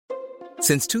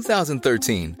Since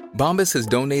 2013, Bombas has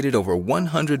donated over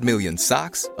 100 million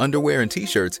socks, underwear, and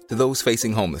T-shirts to those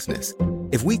facing homelessness.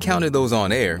 If we counted those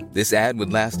on air, this ad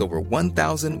would last over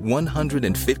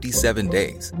 1,157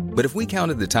 days. But if we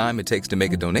counted the time it takes to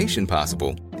make a donation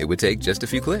possible, it would take just a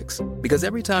few clicks. Because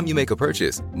every time you make a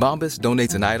purchase, Bombas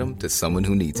donates an item to someone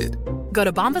who needs it. Go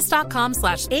to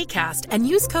bombas.com/ACAST and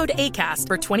use code ACAST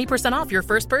for 20% off your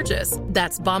first purchase.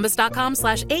 That's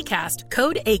bombas.com/ACAST,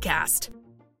 code ACAST.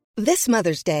 This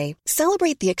Mother's Day,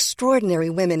 celebrate the extraordinary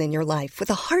women in your life with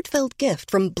a heartfelt gift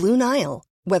from Blue Nile.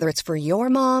 Whether it's for your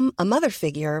mom, a mother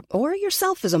figure, or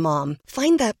yourself as a mom,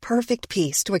 find that perfect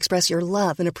piece to express your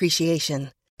love and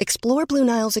appreciation. Explore Blue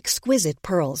Nile's exquisite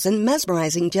pearls and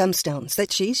mesmerizing gemstones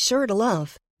that she's sure to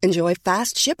love. Enjoy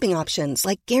fast shipping options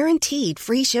like guaranteed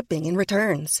free shipping and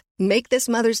returns. Make this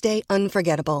Mother's Day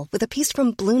unforgettable with a piece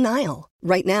from Blue Nile.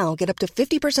 Right now, get up to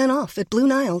 50% off at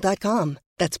BlueNile.com.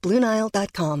 That's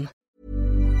BlueNile.com.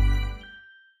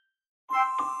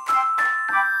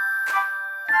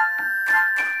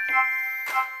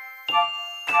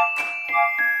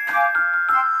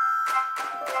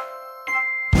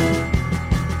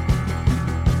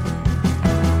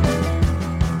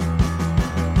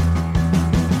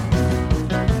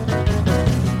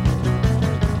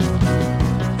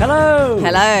 Hello!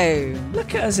 Hello.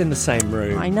 Look at us in the same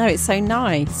room. I know, it's so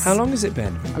nice. How long has it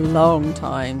been? A long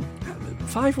time.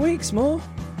 5 weeks more?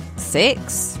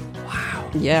 6? Wow.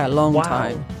 Yeah, a long Wow.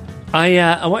 time.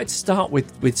 I wanted to start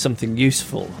with something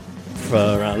useful for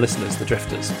our listeners, the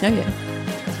Drifters. Oh, yeah.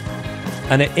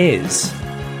 And it is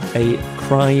a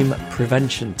crime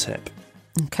prevention tip.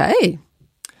 Okay.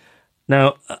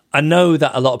 Now, I know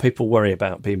that a lot of people worry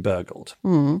about being burgled.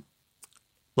 Mm.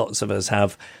 Lots of us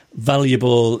have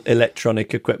valuable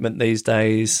electronic equipment these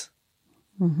days.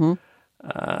 Mm-hmm.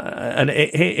 And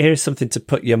here's something to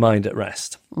put your mind at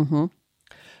rest. Mm-hmm.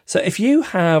 So if you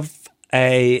have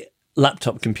a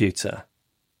laptop computer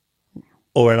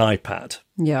or an iPad,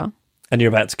 Yeah. and you're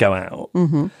about to go out,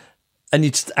 Mm-hmm. and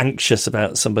you're just anxious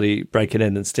about somebody breaking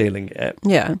in and stealing it,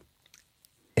 Yeah.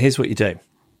 here's what you do.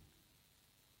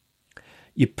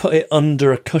 You put it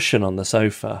under a cushion on the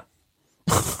sofa.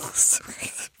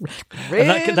 Really?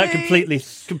 And that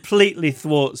completely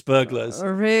thwarts burglars.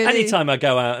 Really? Anytime I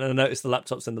go out and I notice the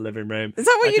laptop's in the living room, Is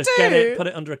that what I you just do? get it, put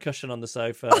it under a cushion on the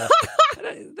sofa.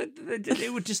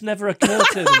 It would just never occur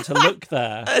to them to look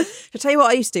there. I'll tell you what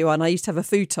I used to do when I used to have a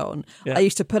futon. Yeah. I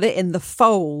used to put it in the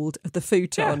fold of the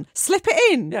futon, Yeah. slip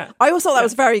it in. Yeah. I always thought that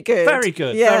was very good. Very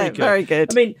good. Yeah, very good. very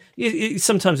good. I mean, you,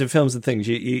 sometimes in films and things,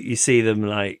 you see them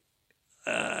like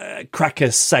crack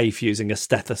a safe using a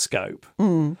stethoscope,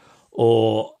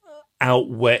 or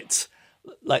outwit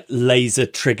like laser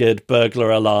triggered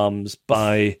burglar alarms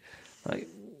by, like,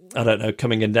 I don't know,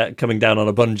 coming down on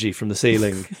a bungee from the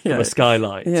ceiling from a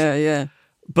skylight. Yeah, yeah.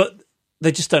 But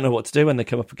they just don't know what to do when they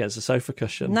come up against a sofa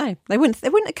cushion. No, they wouldn't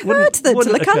occur to them to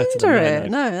wouldn't look occur to under them,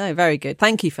 it. no. No, very good.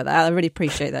 Thank you for that. I really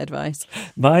appreciate that advice.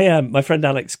 My friend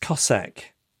Alex Kosek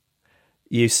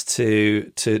used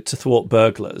to thwart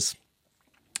burglars,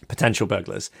 potential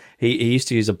burglars. He used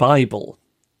to use a Bible.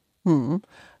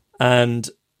 And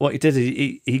what he did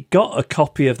is he got a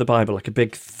copy of the Bible, like a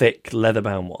big, thick,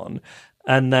 leather-bound one,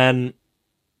 and then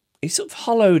he sort of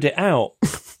hollowed it out,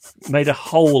 made a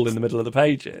hole in the middle of the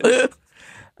pages.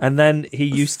 And then he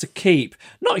used to keep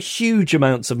not huge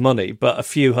amounts of money, but a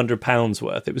few £100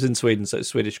 worth. It was in Sweden, so it's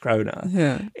Swedish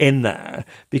krona, in there,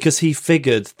 because he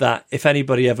figured that if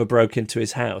anybody ever broke into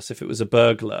his house, if it was a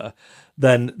burglar,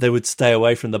 then they would stay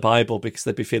away from the Bible because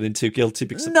they'd be feeling too guilty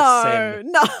because of the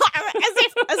sin. No,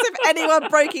 as if anyone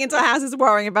breaking into a house is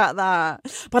worrying about that.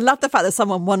 But I love the fact that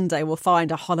someone one day will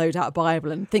find a hollowed out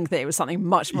Bible and think that it was something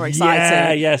much more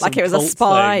exciting. Yeah, like it was a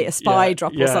spy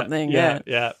drop or something.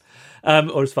 Yeah.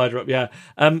 Or a spy drop, yeah.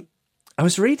 I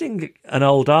was reading an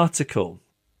old article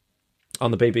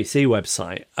on the BBC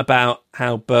website about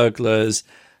how burglars,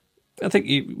 I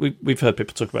think we've heard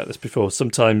people talk about this before,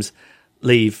 sometimes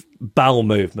leave bowel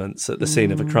movements at the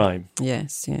scene of a crime.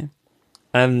 Yes, yeah.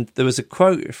 And there was a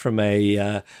quote from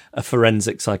a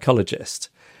forensic psychologist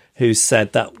who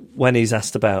said that when he's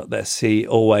asked about this, he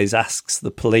always asks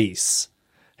the police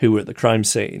who were at the crime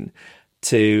scene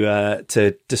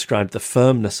to describe the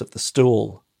firmness of the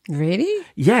stool. Really?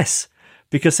 Yes,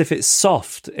 because if it's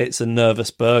soft, it's a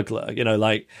nervous burglar. You know,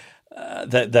 like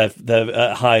they're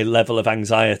at a high level of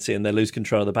anxiety and they lose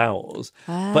control of the bowels.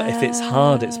 But if it's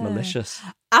hard, it's malicious.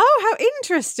 Oh, how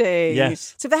interesting.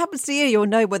 Yes. So if that happens to you, you'll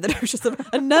know whether it was just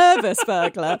a nervous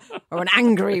burglar or an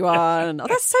angry one. Oh,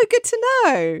 that's so good to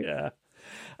know.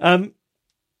 Yeah.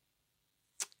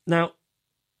 Now,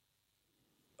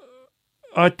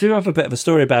 I do have a bit of a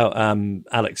story about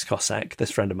Alex Cossack,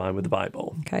 this friend of mine with the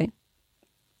Bible. Okay.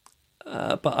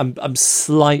 But I'm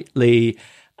slightly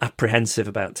apprehensive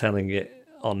about telling it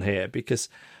on here because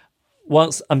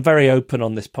whilst I'm very open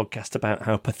on this podcast about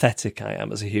how pathetic I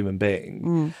am as a human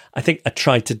being, I think I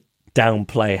try to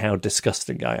downplay how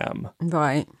disgusting I am.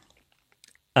 Right.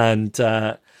 And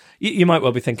you might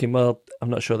well be thinking, well, I'm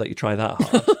not sure that you try that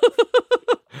hard.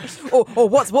 or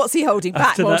what's he holding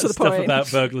back? After More that to the stuff point.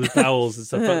 about burglars' bowels and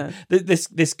stuff. But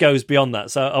this goes beyond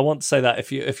that. So I want to say that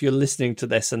if you're listening to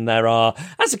this and there are,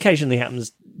 as occasionally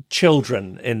happens,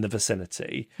 children in the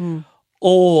vicinity,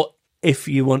 or if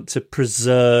you want to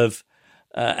preserve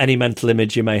any mental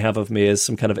image you may have of me as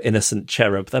some kind of innocent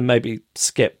cherub, then maybe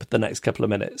skip the next couple of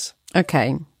minutes.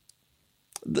 Okay.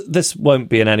 This won't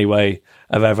be in any way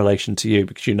of revelation to you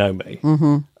because you know me,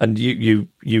 and you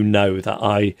know that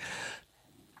I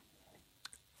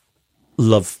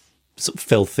love sort of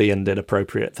filthy and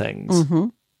inappropriate things.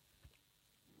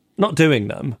 Not doing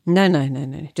them.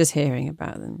 No. Just hearing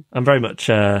about them. I'm very much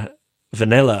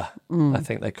vanilla, I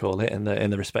think they call it, in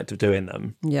the respect of doing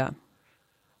them. Yeah.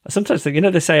 I sometimes think,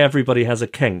 they say everybody has a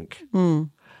kink.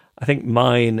 I think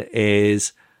mine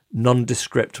is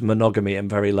nondescript monogamy and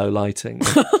very low lighting.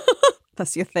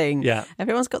 That's your thing. Yeah.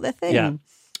 Everyone's got their thing. Yeah.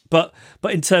 But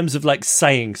in terms of like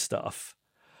saying stuff,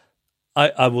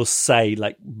 I will say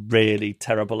like really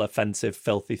terrible, offensive,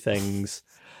 filthy things.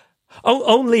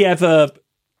 Only ever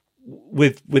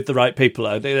with the right people.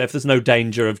 If there's no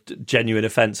danger of genuine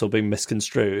offence or being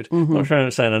misconstrued. I'm not trying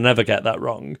to say I never get that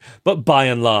wrong. But by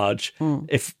and large,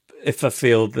 if I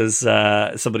feel there's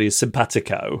somebody who's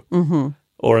simpatico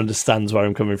or understands where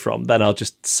I'm coming from, then I'll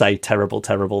just say terrible,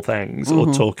 terrible things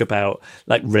or talk about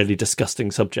like really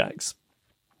disgusting subjects.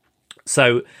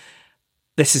 So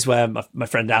this is where my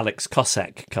friend Alex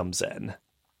Cossack comes in,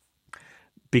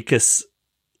 because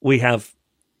we have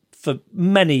for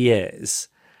many years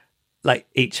like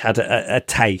each had a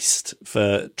taste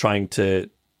for trying to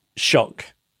shock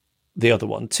the other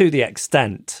one, to the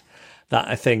extent that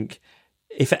I think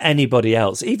if anybody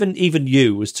else, even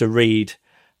you, was to read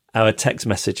our text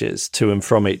messages to and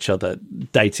from each other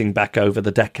dating back over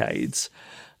the decades,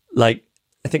 like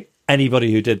I think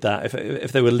anybody who did that,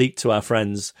 if they were leaked to our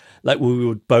friends, like we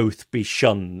would both be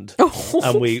shunned,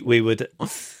 and we would,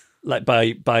 like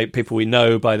by people we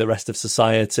know, by the rest of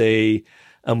society,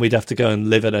 and we'd have to go and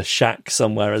live in a shack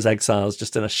somewhere as exiles,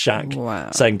 just in a shack,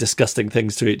 saying disgusting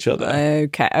things to each other.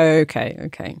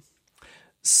 Okay.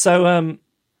 So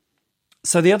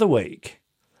the other week,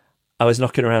 I was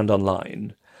knocking around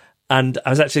online, and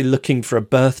I was actually looking for a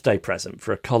birthday present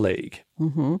for a colleague,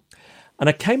 and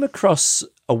I came across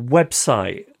a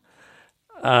website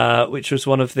which was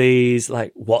one of these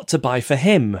like what to buy for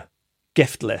him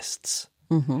gift lists,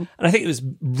 and I think it was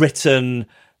written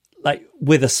like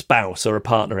with a spouse or a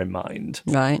partner in mind,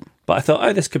 right? But I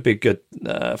thought, this could be good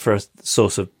for a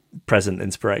source of present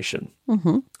inspiration.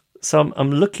 So I'm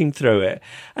looking through it,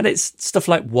 and it's stuff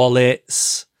like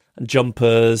wallets and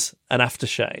jumpers and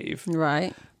aftershave,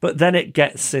 right? But then it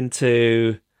gets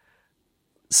into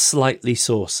slightly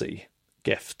saucy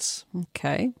gifts.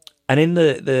 Okay. And in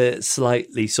the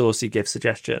slightly saucy gift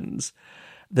suggestions,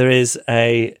 there is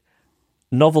a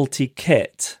novelty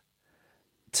kit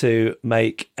to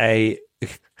make a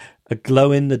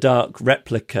glow-in-the-dark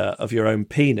replica of your own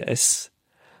penis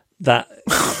that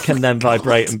can then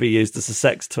vibrate and be used as a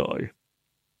sex toy.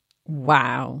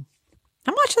 Wow.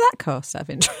 How much did that cost, out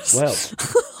of interest?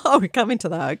 Well, we're coming to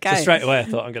that, okay. So straight away I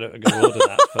thought I'm going to order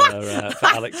that for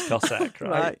Alex Cossack,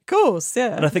 right? Of course,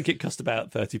 yeah. And I think it cost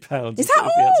about £30. Is that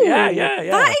all? Yeah.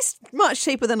 That is much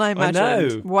cheaper than I imagined. I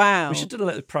know. Wow. We should have done a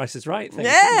little Price is Right thing.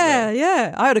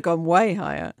 Yeah. I would have gone way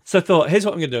higher. So I thought, here's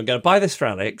what I'm going to do. I'm going to buy this for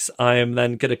Alex. I am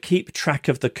then going to keep track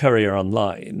of the courier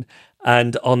online.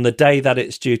 And on the day that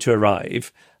it's due to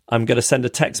arrive, I'm going to send a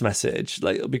text message.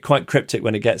 Like, it'll be quite cryptic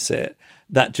when it gets it.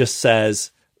 That just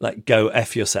says, like, go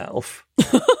F yourself.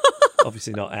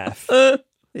 Obviously not F.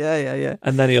 Yeah.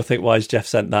 And then he'll think, why has Jeff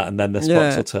sent that? And then this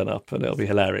box will turn up and it'll be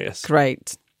hilarious.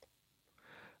 Great.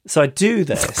 So I do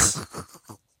this.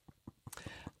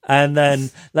 And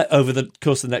then, like, over the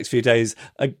course of the next few days,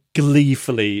 I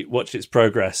gleefully watch its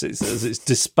progress as it's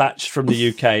dispatched from the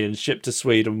UK and shipped to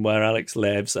Sweden, where Alex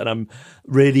lives. And I'm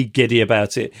really giddy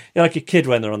about it. Like a kid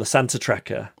when they're on the Santa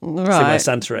tracker, see where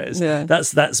Santa is. Yeah.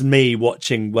 That's me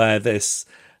watching where this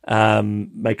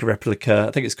make a replica.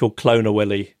 I think it's called Clone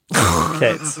Willy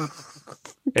kit.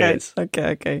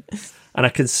 Okay. And I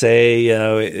can see,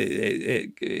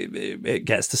 it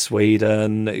gets to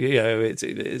Sweden,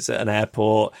 it's at an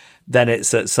airport, then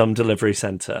it's at some delivery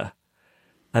centre.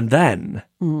 And then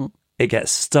it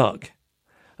gets stuck.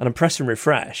 and I'm pressing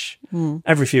refresh.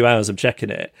 Every few hours I'm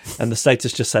checking it, and the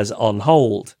status just says on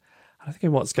hold. I'm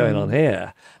thinking, what's going on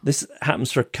here? This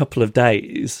happens for a couple of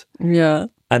days. Yeah.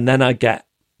 And then I get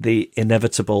the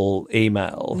inevitable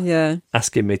email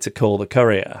asking me to call the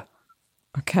courier.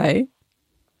 Okay.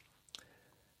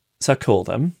 So I call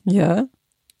them. Yeah.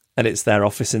 And it's their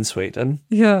office in Sweden.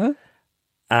 Yeah.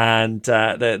 And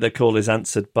the call is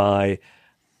answered by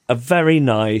a very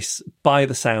nice, by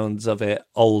the sounds of it,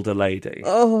 older lady.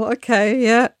 Oh, okay,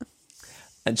 yeah.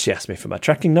 And she asked me for my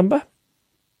tracking number.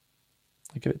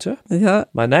 I give it to her. Yeah.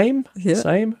 My name, Yeah.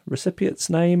 same. Recipient's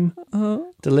name,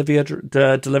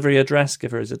 delivery address,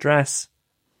 give her his address.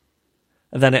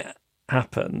 And then it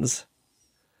happens.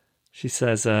 She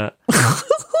says, and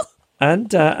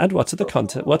what are the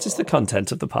content? What is the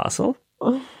content of the parcel?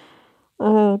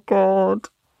 Oh, God.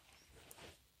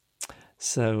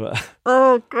 So,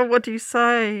 Oh, God, what do you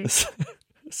say? it's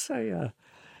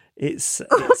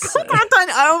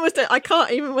I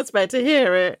can't even what's better to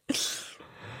hear it.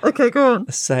 Okay, go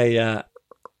on. say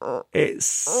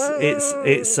it's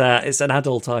an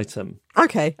adult item.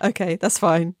 Okay, that's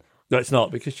fine. No, it's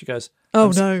not, because she goes,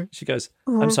 Oh, no. She goes,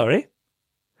 I'm sorry.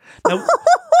 Now,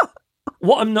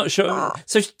 what I'm not sure.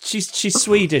 So she's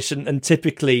Swedish, and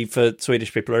typically for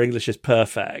Swedish people, her English is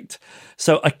perfect.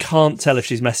 So I can't tell if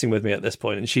she's messing with me at this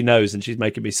point, and she knows, and she's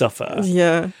making me suffer.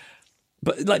 Yeah.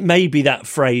 But like, maybe that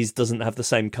phrase doesn't have the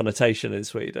same connotation in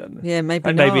Sweden. Yeah, maybe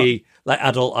like, not. maybe like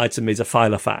adult item is a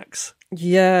Filofax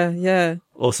Yeah.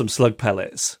 or some slug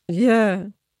pellets. Yeah.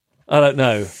 I don't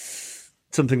know.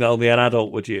 Something that only an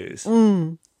adult would use.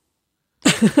 So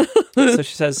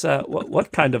she says,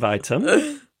 what kind of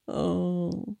item?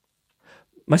 Oh.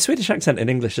 My Swedish accent in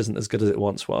English isn't as good as it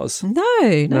once was. No,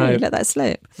 you let that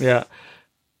slip. Yeah.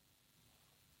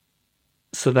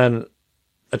 So then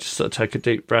I just sort of take a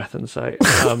deep breath and say,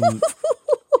 it's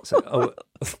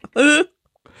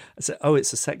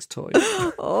a sex toy.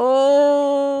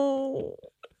 Oh.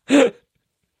 And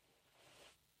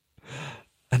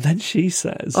then she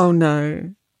says, Oh,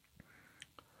 no.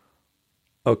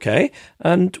 okay,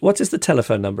 and what is the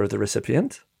telephone number of the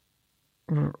recipient?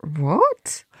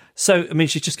 What? So, I mean,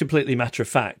 she's just completely matter of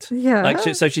fact. Yeah. Like,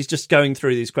 so she's just going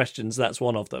through these questions. That's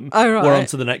one of them. Oh, right. We're on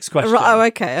to the next question. Right, oh,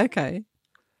 okay.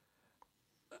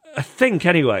 I think,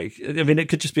 anyway, I mean, it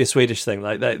could just be a Swedish thing.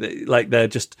 Like they're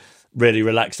just really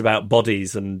relaxed about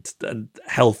bodies and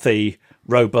healthy,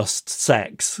 robust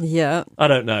sex. Yeah. I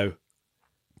don't know.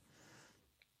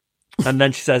 And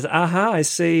then she says, aha, I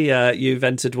see you've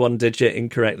entered one digit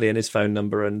incorrectly in his phone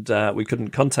number, and we couldn't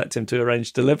contact him to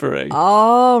arrange delivery.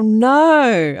 Oh,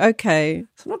 no. Okay.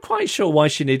 So I'm not quite sure why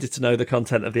she needed to know the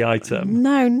content of the item.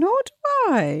 No, nor do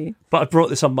I. But I brought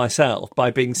this on myself by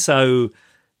being so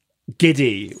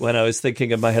giddy when I was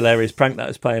thinking of my hilarious prank that I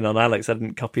was playing on Alex. I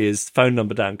didn't copy his phone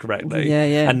number down correctly.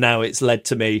 Yeah. And now it's led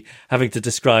to me having to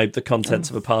describe the contents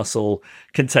of a parcel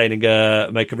containing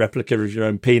make a replica of your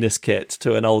own penis kit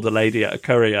to an older lady at a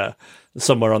courier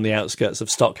somewhere on the outskirts of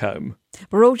Stockholm.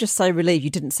 We're all just so relieved you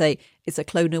didn't say, it's a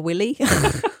clone of Willy.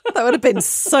 That would have been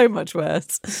so much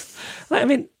worse. I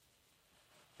mean,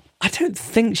 I don't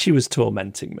think she was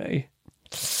tormenting me.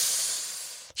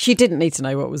 She didn't need to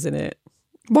know what was in it.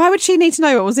 Why would she need to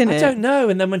know what was in it? I don't know.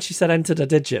 And then when she said entered a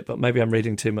digit, but maybe I'm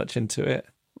reading too much into it.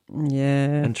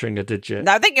 Yeah. Entering a digit.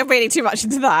 No, I think you're reading too much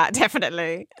into that,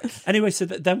 definitely. Anyway, so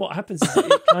then what happens is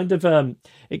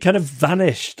it kind of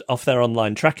vanished off their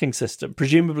online tracking system,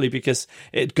 presumably because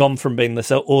it had gone from being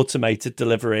this automated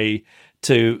delivery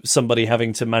to somebody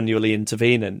having to manually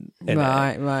intervene in it.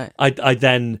 Right. I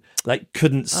then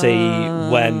couldn't see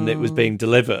when it was being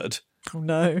delivered. Oh,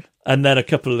 no. And then a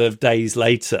couple of days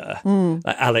later,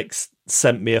 Alex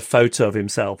sent me a photo of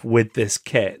himself with this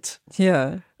kit.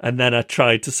 Yeah. And then I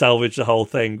tried to salvage the whole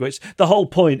thing, which the whole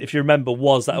point, if you remember,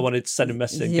 was that I wanted to send a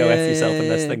message and go F yourself and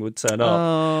this thing would turn up.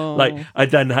 Oh. I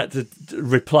then had to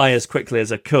reply as quickly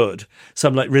as I could. So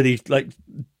I'm really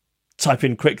type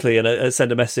in quickly and I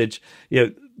send a message,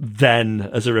 then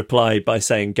as a reply by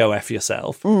saying go F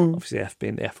yourself. Obviously F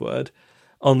being the F word.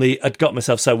 Only I'd got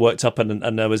myself so worked up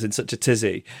and I was in such a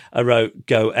tizzy. I wrote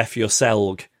 "Go F your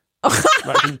selg."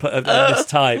 I didn't put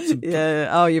mistyped. Yeah.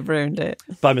 Oh, you've ruined it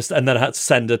by mistake, and then I had to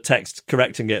send a text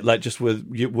correcting it, just with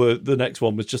the next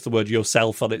one was just the word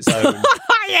yourself on its own.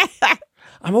 Yeah.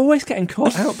 I'm always getting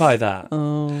caught out by that.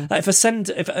 Oh.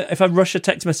 If I rush a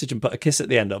text message and put a kiss at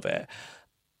the end of it.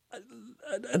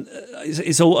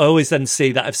 I always then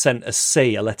see that I've sent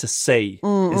a letter C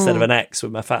instead of an X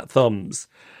with my fat thumbs.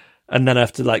 And then I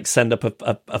have to send up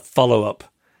a follow-up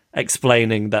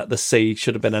explaining that the C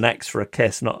should have been an X for a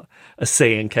kiss, not a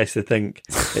C, in case they think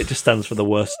it just stands for the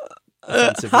worst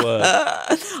offensive word.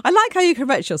 I like how you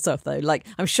correct yourself, though. Like,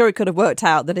 I'm sure it could have worked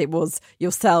out that it was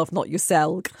yourself, not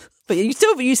yourself. But you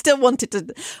still wanted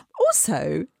to.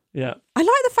 Also, yeah, I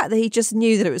like the fact that he just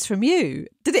knew that it was from you.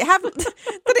 Did it have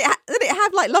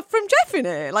like Love from Jeff in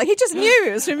it? Like, he just knew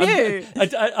it was from you.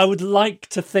 I would like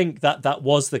to think that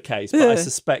was the case, but I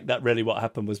suspect that really what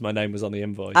happened was my name was on the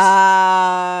invoice.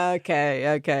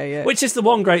 Okay, yeah. Which is the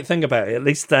one great thing about it. At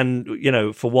least then,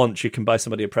 for once, you can buy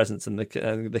somebody a present and they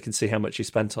can see how much you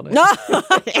spent on it. No,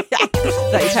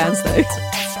 £30 though.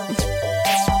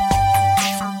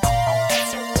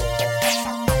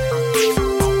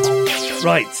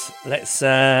 Right, let's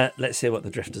hear what the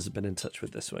drifters have been in touch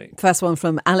with this week. First one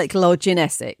from Alec Lodge in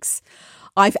Essex.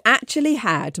 I've actually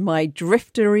had my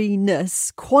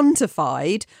drifteriness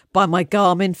quantified by my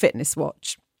Garmin fitness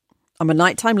watch. I'm a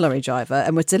nighttime lorry driver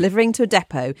and was delivering to a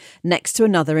depot next to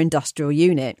another industrial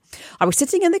unit. I was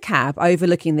sitting in the cab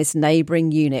overlooking this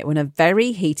neighbouring unit when a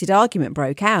very heated argument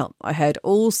broke out. I heard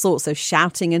all sorts of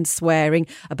shouting and swearing,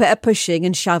 a bit of pushing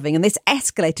and shoving, and this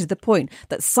escalated to the point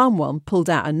that someone pulled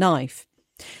out a knife.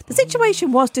 The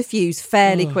situation was diffused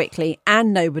fairly quickly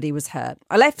and nobody was hurt.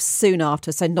 I left soon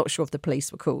after, so not sure if the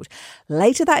police were called.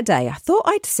 Later that day, I thought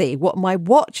I'd see what my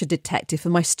watch had detected for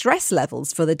my stress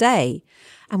levels for the day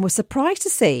and was surprised to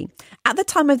see, at the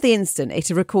time of the incident, it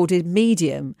had recorded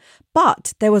medium,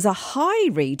 but there was a high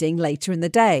reading later in the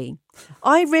day.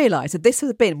 I realised that this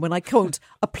had been when I called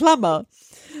a plumber.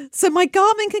 So my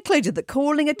Garmin concluded that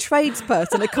calling a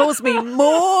tradesperson had caused me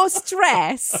more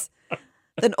stress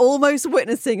than almost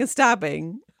witnessing a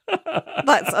stabbing.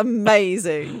 That's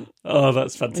amazing. Oh,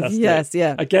 that's fantastic. Yes,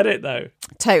 yeah. I get it, though.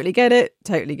 Totally get it.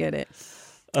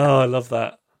 Oh, I love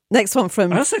that. Next one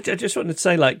from... I just wanted to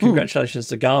say, congratulations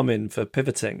to Garmin for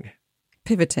pivoting.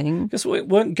 Pivoting? Because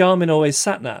weren't Garmin always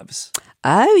sat-navs?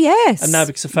 Oh, yes. And now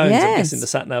because of phones, I'm guessing the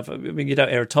sat-nav... I mean, you don't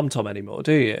hear a TomTom anymore,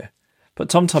 do you? But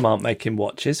TomTom aren't making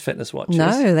watches, fitness watches.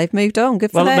 No, they've moved on.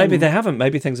 Good for them. Well, maybe they haven't.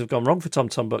 Maybe things have gone wrong for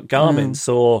TomTom, but Garmin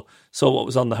saw what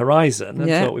was on the horizon and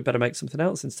thought we better make something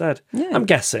else instead. Yeah. I'm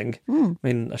guessing. I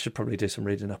mean, I should probably do some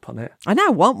reading up on it. I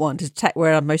now want one to detect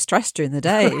where I'm most stressed during the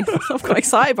day. I'm quite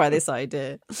excited by this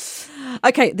idea.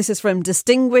 Okay, this is from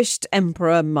Distinguished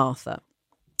Emperor Martha.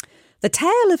 The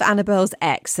tale of Annabelle's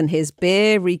ex and his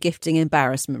beer regifting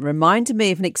embarrassment reminded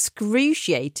me of an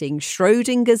excruciating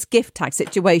Schrodinger's gift tag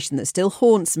situation that still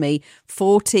haunts me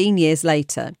 14 years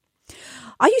later.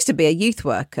 I used to be a youth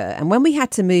worker, and when we had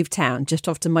to move town just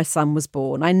after my son was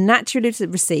born, I naturally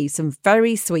received some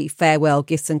very sweet farewell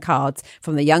gifts and cards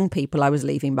from the young people I was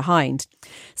leaving behind.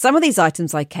 Some of these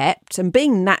items I kept, and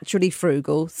being naturally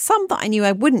frugal, some that I knew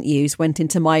I wouldn't use went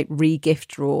into my re-gift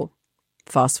drawer.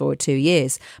 Fast forward 2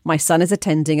 years, my son is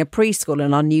attending a preschool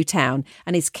in our new town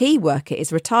and his key worker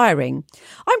is retiring.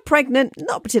 I'm pregnant,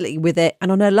 not particularly with it,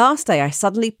 and on her last day I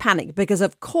suddenly panicked because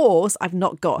of course I've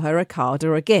not got her a card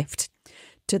or a gift.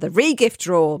 To the re-gift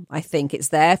drawer, I think it's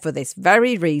there for this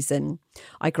very reason.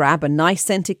 I grab a nice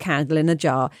scented candle in a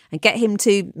jar and get him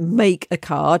to make a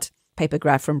card, paper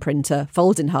grab from printer,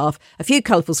 fold in half, a few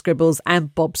colourful scribbles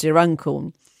and Bob's your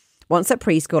uncle. Once at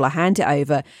preschool, I hand it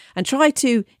over and try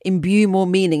to imbue more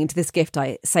meaning into this gift.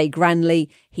 I say grandly,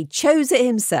 he chose it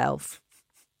himself.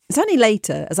 It's only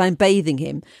later, as I'm bathing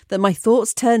him, that my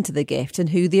thoughts turn to the gift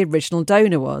and who the original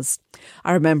donor was.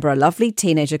 I remember a lovely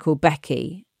teenager called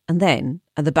Becky, and then,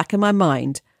 at the back of my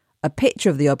mind, a picture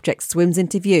of the object swims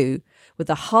into view with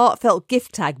a heartfelt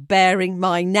gift tag bearing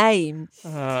my name.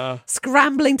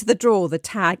 Scrambling to the drawer, the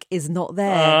tag is not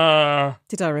there.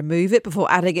 Did I remove it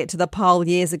before adding it to the pile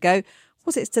years ago?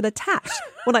 Was it still attached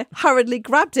when I hurriedly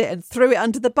grabbed it and threw it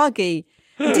under the buggy?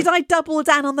 Did I double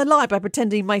down on the lie by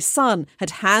pretending my son had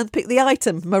handpicked the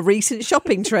item from a recent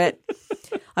shopping trip?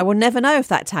 I will never know if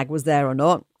that tag was there or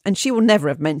not. And she will never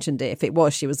have mentioned it. If it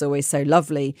was, she was always so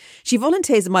lovely. She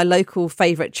volunteers in my local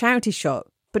favourite charity shop.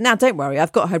 But now don't worry,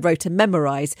 I've got her rota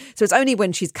memorised. So it's only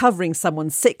when she's covering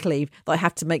someone's sick leave that I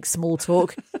have to make small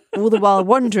talk. All the while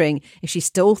wondering if she's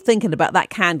still thinking about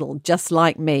that candle just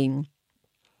like me.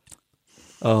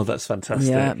 Oh, that's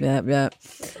fantastic. Yeah.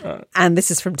 And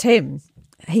this is from Tim.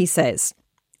 He says,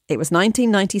 it was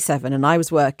 1997 and I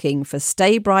was working for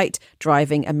Stay Bright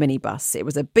driving a minibus. It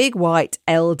was a big white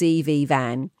LDV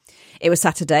van. It was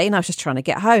Saturday and I was just trying to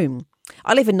get home.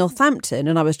 I live in Northampton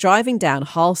and I was driving down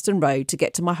Harleston Road to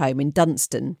get to my home in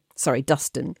Duston.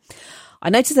 I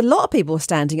noticed a lot of people were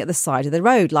standing at the side of the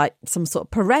road like some sort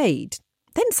of parade.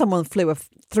 Then someone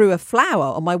threw a flower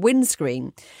on my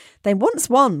windscreen. Then once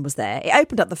one was there, it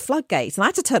opened up the floodgates and I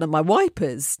had to turn on my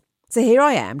wipers. So here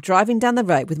I am driving down the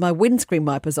road with my windscreen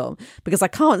wipers on because I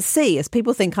can't see as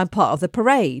people think I'm part of the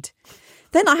parade.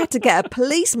 Then I had to get a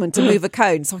policeman to move a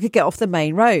cone so I could get off the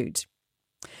main road.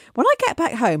 When I get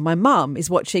back home, my mum is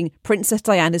watching Princess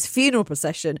Diana's funeral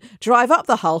procession drive up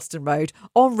the Harleston Road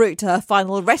en route to her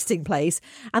final resting place,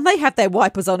 and they have their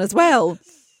wipers on as well.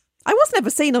 I was never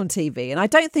seen on TV, and I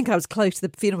don't think I was close to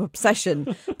the funeral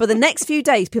procession, but the next few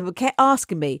days people kept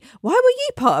asking me, why were you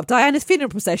part of Diana's funeral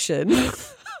procession?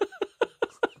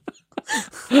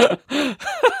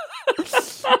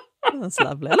 That's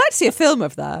lovely. I'd like to see a film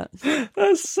of that.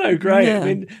 That's so great. Yeah. I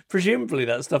mean, presumably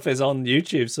that stuff is on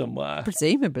YouTube somewhere.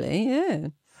 Presumably, yeah.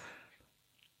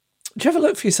 Do you ever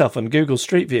look for yourself on Google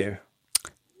Street View?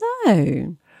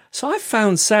 No. So I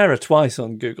found Sarah twice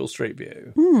on Google Street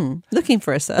View. Looking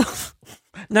for herself.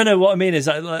 No, what I mean is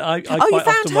I quite you found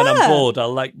often when I'm her? bored,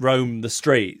 I'll like roam the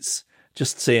streets,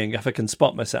 just seeing if I can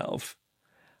spot myself.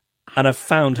 And I've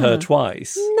found her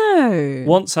twice. No.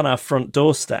 Once on our front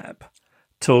doorstep,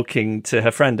 talking to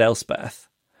her friend Elspeth,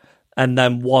 and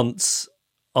then once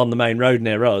on the main road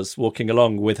near us, walking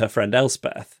along with her friend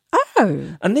Elspeth.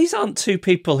 Oh, And these aren't two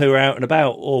people who are out and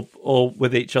about or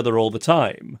with each other all the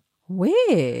time.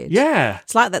 weird. Yeah.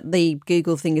 It's like that the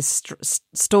Google thing is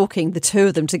stalking the two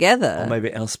of them together. Or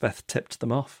maybe Elspeth tipped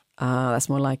them off. Ah, that's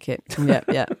more like it.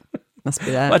 Yeah. Must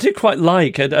be that. I do quite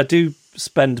like, I do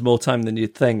spend more time than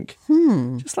you'd think.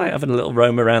 Just like having a little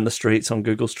roam around the streets on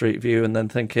Google Street View and then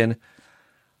thinking,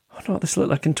 I wonder what this looked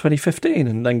like in 2015,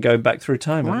 and then going back through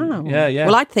time. Wow. And, yeah.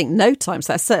 Well, I'd think no time,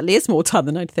 so that certainly is more time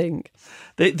than I'd think.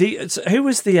 So who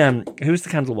was the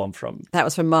candle one from? That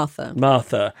was from Martha.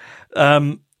 Martha.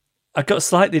 I got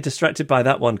slightly distracted by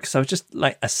that one because I was just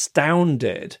like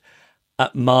astounded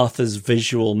at Martha's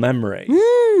visual memory,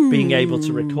 being able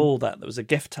to recall that there was a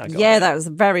gift tag on Yeah, it. that was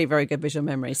a very, very good visual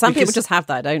memory. Some people just have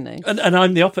that, don't they? And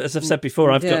I'm the opposite, as I've said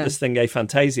before. I've Yeah. got this thing,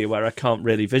 aphantasia, where I can't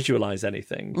really visualise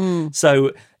anything.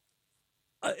 So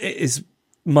it is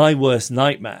my worst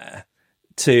nightmare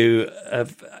to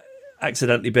have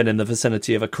accidentally been in the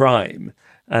vicinity of a crime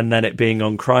and then it being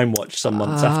on Crime Watch some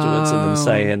months afterwards and them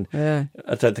saying, yeah.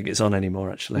 I don't think it's on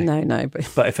anymore, actually. No, but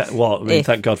But if it, what? I mean,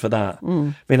 thank God for that.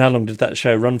 I mean, how long did that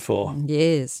show run for?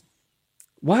 years.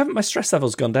 Why haven't my stress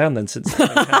levels gone down then since it's been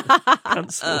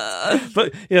cancelled?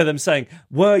 But them saying,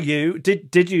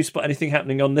 did you spot anything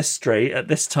happening on this street at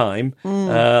this time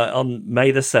on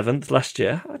May the 7th last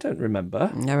year? I don't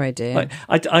remember. No idea. Like,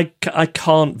 I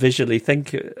can't visually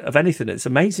think of anything. It's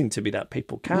amazing to me that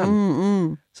people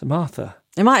can. So Martha.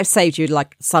 It might have saved you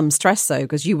like some stress though,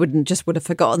 because you would have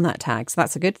forgotten that tag. So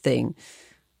that's a good thing.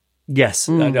 Yes,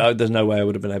 there's no way I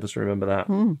would have been able to remember that.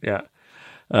 Yeah.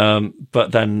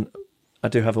 But then I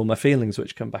do have all my feelings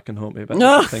which come back and haunt me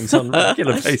about things on a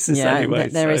regular basis anyway.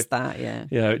 There is that, yeah.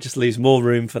 You know, it just leaves more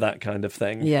room for that kind of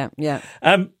thing. Yeah.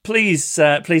 Please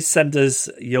send us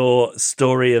your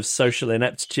story of social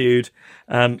ineptitude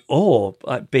or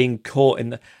like being caught in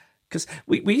the... Because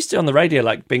we used to on the radio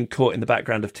like being caught in the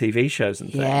background of TV shows and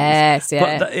things. Yes,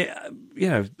 yeah.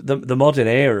 But the modern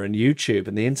era and YouTube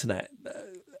and the internet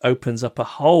opens up a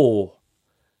whole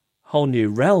new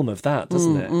realm of that,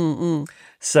 doesn't it?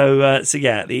 So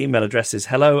the email address is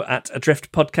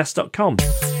hello@adriftpodcast.com.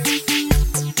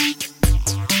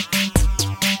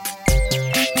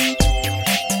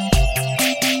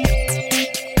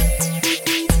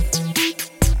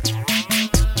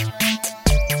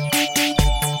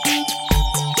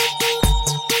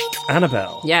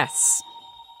 Annabelle. Yes.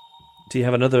 Do you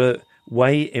have another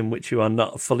way in which you are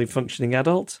not a fully functioning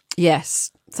adult?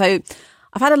 Yes. So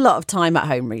I've had a lot of time at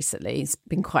home recently. It's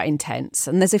been quite intense.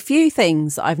 And there's a few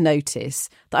things that I've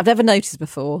noticed that I've never noticed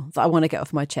before that I want to get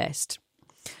off my chest.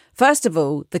 First of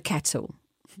all, the kettle.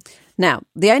 Now,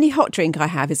 the only hot drink I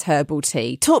have is herbal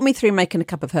tea. Talk me through making a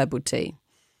cup of herbal tea.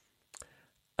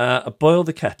 I boil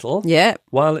the kettle. Yeah.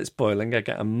 While it's boiling, I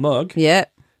get a mug Yeah.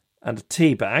 and a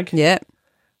tea bag. Yeah.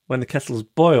 When the kettle's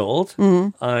boiled,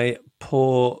 I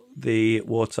pour the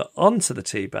water onto the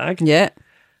tea bag Yeah.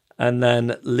 and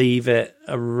then leave it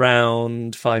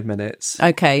around 5 minutes.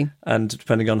 Okay. And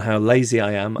depending on how lazy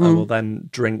I am, I will then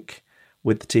drink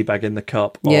with the tea bag in the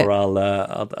cup, or Yeah.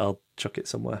 I'll chuck it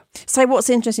somewhere. So what's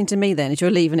interesting to me then is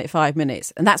you're leaving it 5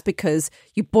 minutes, and that's because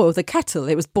you boiled the kettle.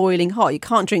 It was boiling hot. You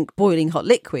can't drink boiling hot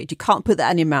liquid. You can't put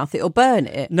that in your mouth. It'll burn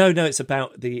it. No, it's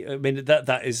about the... I mean,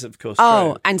 that is, of course,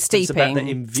 Oh, true. and But it's about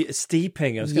steeping. the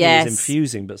steeping. I was going Yes. to use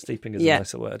infusing, but steeping is Yeah. a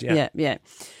nicer word. Yeah. Yeah.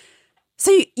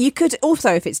 So you could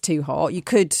also, if it's too hot, you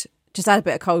could just add a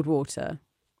bit of cold water.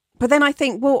 But then I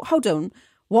think, well, hold on.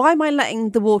 Why am I letting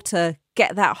the water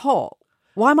get that hot?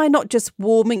 Why am I not just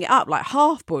warming it up, like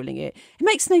half boiling it? It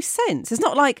makes no sense. It's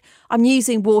not like I'm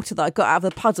using water that I got out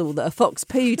of the puddle that a fox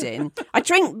pooed in. I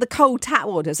drink the cold tap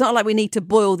water. It's not like we need to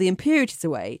boil the impurities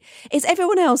away. Is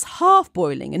everyone else half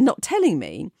boiling and not telling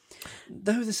me?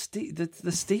 No, the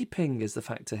steeping is the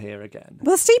factor here again.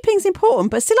 Well, the steeping's important,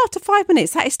 but still after 5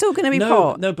 minutes, that is still going to be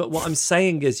hot. No, but what I'm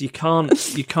saying is you can't.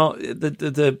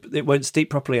 It won't steep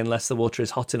properly unless the water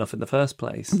is hot enough in the first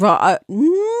place. Right.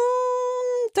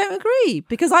 Don't agree,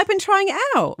 because I've been trying it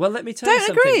out. Well, let me tell you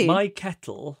something. Agree. My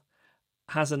kettle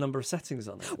has a number of settings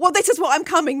on it. Well, this is what I'm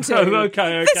coming to. Oh,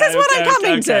 okay. This is what I'm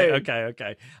coming to.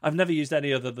 Okay. I've never used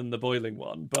any other than the boiling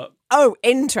one, but... Oh,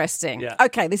 interesting. Yeah.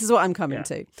 Okay, this is what I'm coming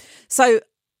to. So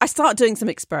I start doing some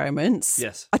experiments.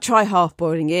 Yes. I try half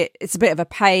boiling it. It's a bit of a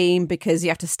pain because you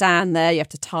have to stand there, you have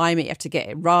to time it, you have to get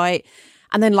it right.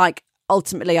 And then,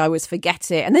 ultimately I always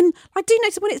forget it. And then I do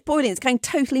notice when it's boiling, it's going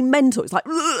totally mental. It's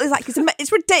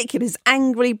it's ridiculous. It's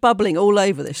angrily bubbling all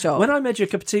over the shop. When I made you a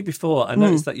cup of tea before, I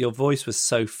noticed that your voice was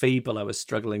so feeble I was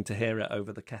struggling to hear it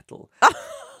over the kettle. Well,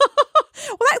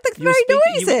 that's very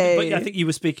noisy. But I think you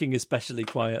were speaking especially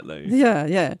quietly.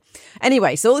 Yeah.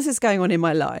 Anyway, so all this is going on in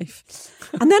my life.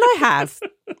 And then I have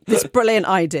this brilliant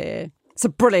idea. It's a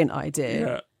brilliant idea.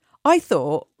 Yeah. I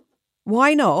thought,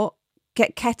 why not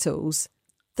get kettles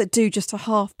that do just a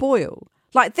half boil?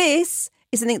 Like this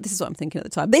is what I'm thinking at the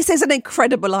time. This is an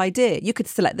incredible idea. You could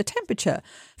select the temperature,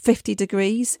 50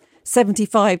 degrees,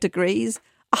 75 degrees,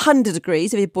 100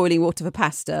 degrees if you're boiling water for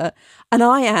pasta. And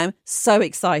I am so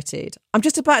excited. I'm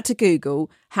just about to Google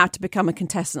how to become a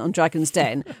contestant on Dragon's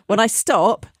Den when I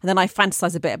stop and then I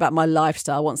fantasize a bit about my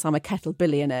lifestyle once I'm a kettle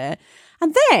billionaire.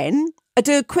 And then I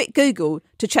do a quick Google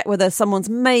to check whether someone's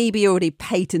maybe already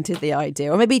patented the idea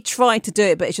or maybe tried to do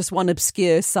it, but it's just one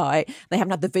obscure site. They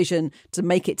haven't had the vision to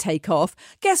make it take off.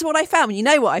 Guess what I found? You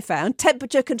know what I found?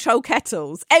 Temperature control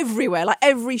kettles everywhere, like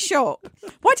every shop.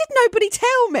 Why did nobody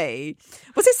tell me?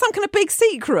 Was this some kind of big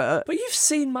secret? But you've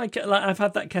seen my kettle. I've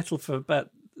had that kettle for about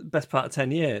the best part of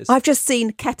 10 years. I've just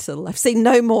seen kettle. I've seen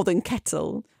no more than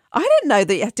kettle. I didn't know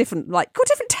that you have different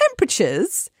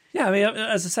temperatures. Yeah, I mean,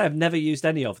 as I say, I've never used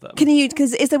any of them.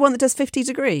 Because is there one that does 50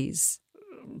 degrees?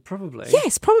 Probably.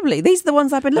 Yes, probably. These are the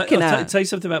ones I've been looking at. I'll tell you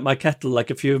something about my kettle, like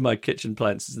a few of my kitchen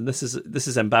appliances, and this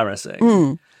is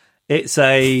embarrassing. It's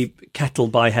a kettle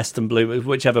by Heston Blumenthal,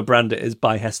 whichever brand it is,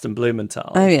 by Heston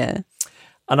Blumenthal. Oh, yeah.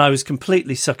 And I was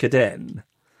completely suckered in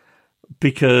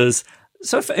because...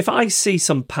 So if I see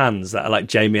some pans that are like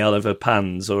Jamie Oliver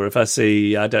pans, or if I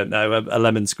see, I don't know, a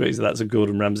lemon squeezer, that's a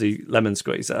Gordon Ramsay lemon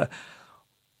squeezer,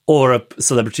 or a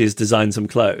celebrity has designed some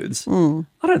clothes, I don't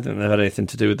think they've had anything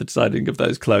to do with the designing of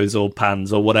those clothes or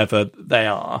pans or whatever they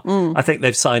are. I think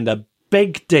they've signed a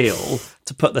big deal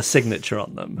to put their signature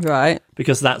on them. Right.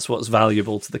 Because that's what's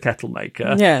valuable to the kettle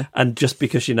maker. Yeah. And just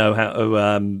because you know how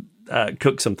to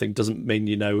cook something doesn't mean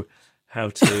you know how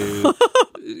to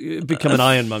become an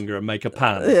ironmonger and make a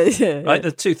pan. Yeah. Right?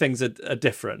 The two things are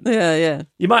different. Yeah.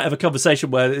 You might have a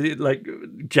conversation where, like,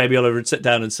 Jamie Oliver would sit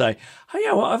down and say, "Oh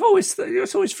yeah, well,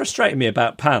 it's always frustrating me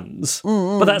about pans,"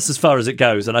 but that's as far as it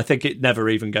goes, and I think it never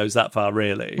even goes that far,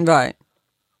 really. Right.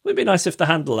 It'd be nice if the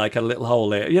handle like a little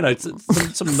hole here,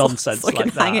 some nonsense so I can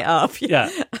like that. Hang it up. Yeah.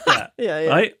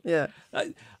 Right. Yeah.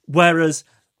 Whereas,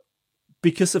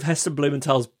 because of Heston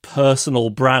Blumenthal's personal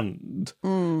brand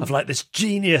of like this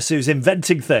genius who's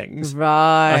inventing things,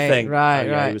 right? I think,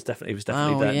 right. He was definitely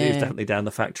down. He was definitely down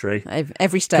the factory.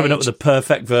 Every stage, coming up with a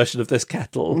perfect version of this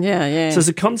kettle. Yeah. So as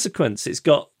a consequence, it's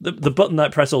got the button that I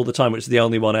press all the time, which is the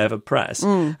only one I ever press,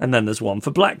 and then there's one for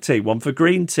black tea, one for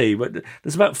green tea.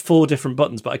 There's about 4 different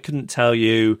buttons, but I couldn't tell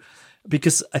you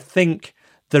because I think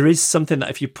there is something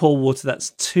that if you pour water that's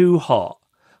too hot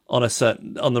on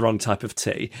the wrong type of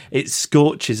tea, it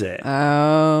scorches it.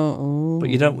 Oh, but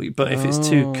you don't. But if it's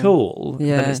too cool,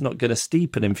 then it's not going to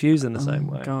steep and infuse in the same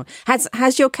way. God.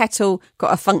 Has your kettle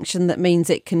got a function that means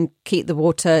it can keep the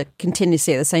water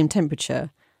continuously at the same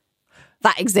temperature?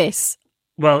 That exists.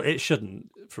 Well, it shouldn't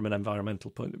from an environmental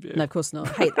point of view. No, of course not.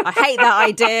 I hate that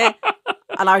idea,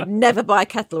 and I would never buy a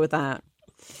kettle with that.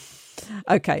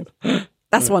 Okay,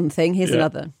 that's one thing. Here's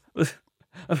another.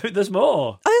 There's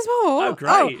more. Oh, there's more. Oh,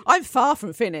 great. Oh, I'm far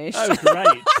from finished. Oh,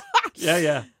 great.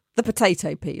 Yeah. The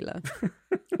potato peeler.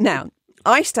 Now,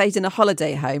 I stayed in a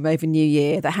holiday home over New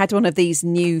Year that had one of these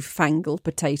newfangled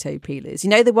potato peelers. You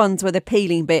know, the ones where the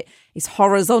peeling bit is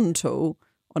horizontal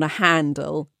on a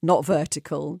handle, not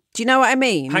vertical. Do you know what I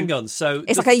mean? Hang on. So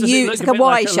it's like a U, it's like a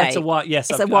Y shape.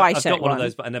 Yes, it's a Y shape. I've got one of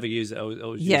those, but I never use it. I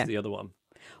always use the other one.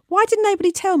 Why did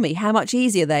nobody tell me how much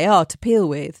easier they are to peel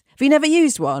with? Have you never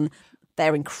used one?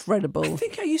 They're incredible. I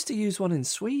think I used to use one in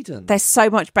Sweden. They're so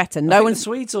much better. I think the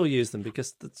Swedes all use them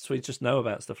because the Swedes just know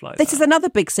about stuff like that. This is another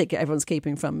big secret everyone's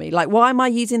keeping from me. Like, why am I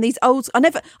using these old... I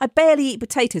barely eat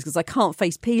potatoes because I can't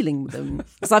face peeling them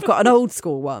because I've got an old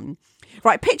school one.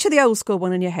 Right, picture the old school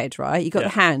one in your head, right? You've got the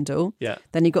handle. Yeah.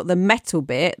 Then you've got the metal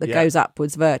bit that goes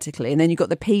upwards vertically. And then you've got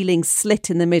the peeling slit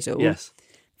in the middle. Yes.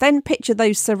 Then picture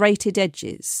those serrated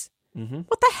edges. Mm-hmm.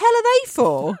 What the hell are they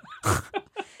for?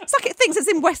 It's like it thinks it's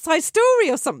in West Side Story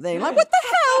or something. Like, what the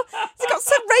hell has it got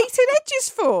serrated edges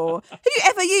for? Have you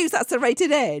ever used that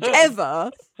serrated edge?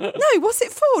 Ever? No, what's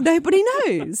it for? Nobody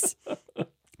knows.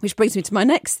 Which brings me to my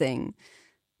next thing.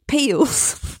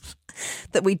 Peels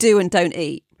that we do and don't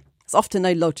eat. There's often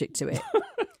no logic to it.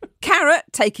 Carrot,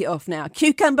 take it off now.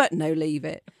 Cucumber, no, leave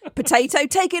it. Potato,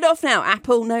 take it off now.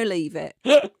 Apple, no, leave it.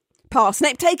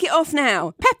 Parsnip, take it off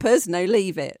now. Peppers, no,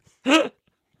 leave it.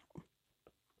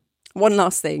 One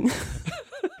last thing.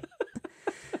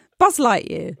 Buzz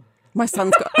Lightyear. My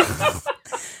son's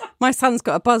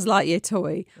got a Buzz Lightyear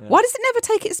toy. Yeah. Why does it never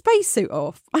take its spacesuit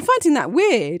off? I'm finding that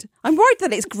weird. I'm worried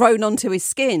that it's grown onto his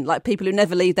skin, like people who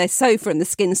never leave their sofa and the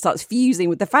skin starts fusing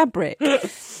with the fabric.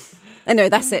 Anyway,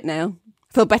 that's it now.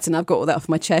 Feel better now I've got all that off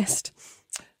my chest.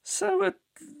 So,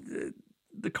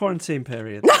 the quarantine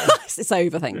period. It's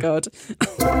over, thank God.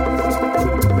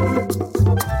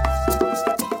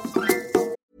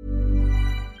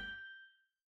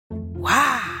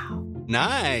 Wow.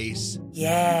 Nice.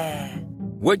 Yeah.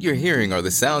 What you're hearing are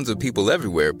the sounds of people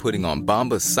everywhere putting on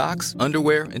Bombas socks,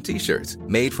 underwear, and T-shirts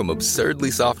made from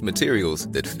absurdly soft materials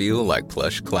that feel like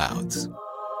plush clouds.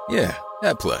 Yeah,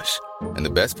 that plush. And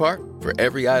the best part? For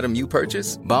every item you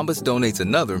purchase, Bombas donates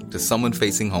another to someone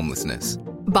facing homelessness.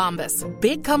 Bombas.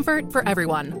 Big comfort for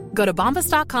everyone. Go to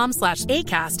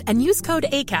bombas.com/ACAST and use code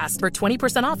ACAST for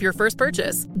 20% off your first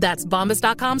purchase. That's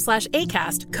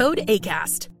bombas.com/ACAST. Code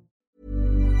ACAST.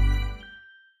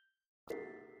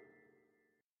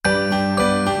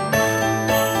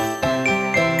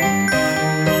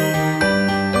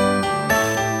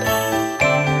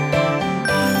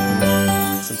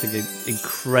 Something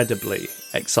incredibly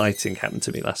exciting happened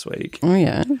to me last week. Oh,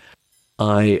 yeah.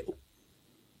 I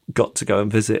got to go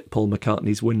and visit Paul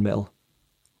McCartney's windmill.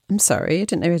 I'm sorry, I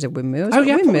didn't know he had a windmill. Oh,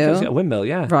 yeah, Paul got a windmill,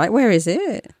 yeah. Right, where is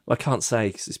it? Well, I can't say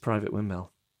because it's a private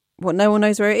windmill. What, no one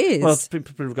knows where it is? Well,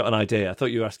 people have got an idea. I thought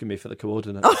you were asking me for the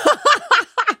coordinates.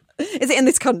 Is it in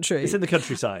this country? It's in the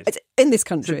countryside. It's in this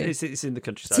country. It's in the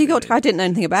countryside. So I didn't know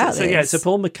anything about this. Yeah, so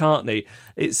Paul McCartney,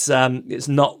 it's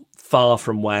not far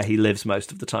from where he lives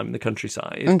most of the time in the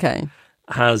countryside. Okay.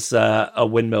 Has a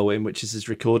windmill in which is his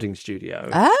recording studio.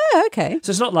 Oh, okay. So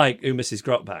it's not like Mrs.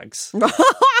 Grotbags,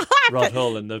 Rod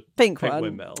Hull and the pink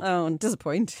windmill. Oh, I'm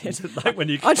disappointed. Like when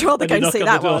you, I'd rather go and see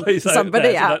that one. Like,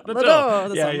 somebody at the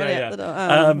door. Yeah. At the door.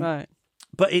 Oh, right.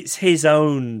 But it's his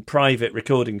own private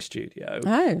recording studio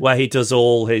where he does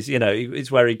all his, it's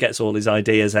where he gets all his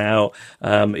ideas out.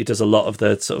 He does a lot of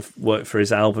the sort of work for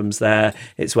his albums there.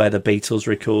 It's where the Beatles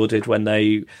recorded when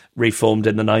they reformed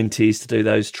in the 90s to do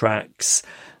those tracks.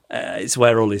 It's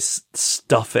where all his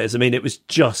stuff is. I mean, it was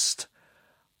just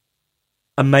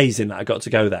amazing that I got to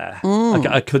go there.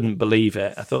 I couldn't believe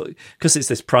it. I thought, because it's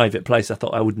this private place, I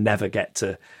thought I would never get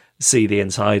to see the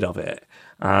inside of it.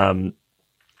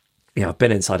 I've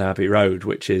been inside Abbey Road,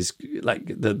 which is like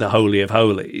the holy of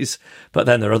holies. But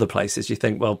then there are other places you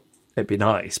think, well, it'd be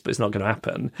nice, but it's not going to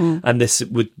happen. And this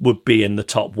would be in the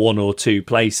top one or two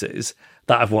places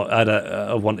that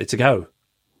I wanted to go.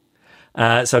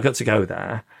 So I got to go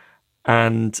there,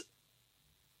 and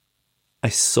I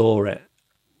saw it.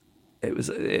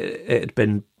 It had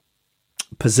been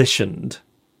positioned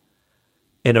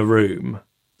in a room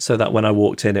so that when I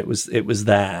walked in, it was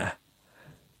there.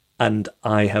 And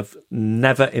I have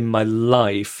never in my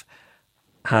life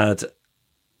had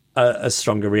a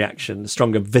stronger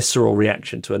visceral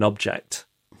reaction to an object.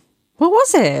 What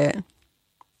was it?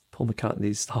 Paul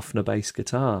McCartney's Hofner bass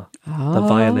guitar, the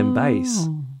violin bass.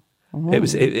 Oh.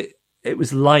 It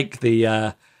was like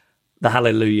the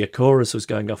Hallelujah chorus was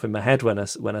going off in my head when I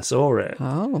saw it.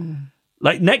 Oh,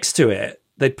 like next to it,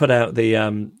 they'd put out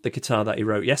the guitar that he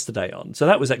wrote Yesterday on. So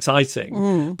that was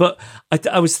exciting. But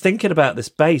I was thinking about this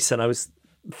bass, and I was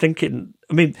thinking,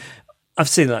 I mean, I've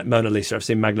seen like Mona Lisa, I've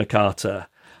seen Magna Carta.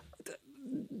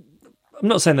 I'm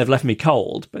not saying they've left me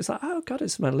cold, but it's like, oh God,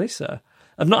 it's Mona Lisa.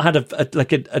 I've not had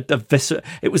a visceral,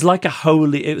 it was like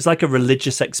a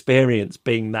religious experience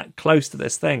being that close to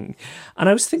this thing. And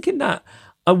I was thinking that,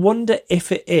 I wonder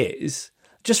if it is,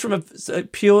 just from a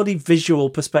purely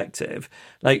visual perspective,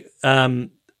 like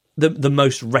the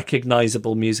most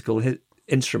recognisable musical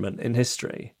instrument in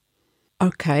history.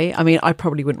 Okay. I mean, I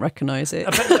probably wouldn't recognise it.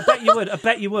 I bet you would. I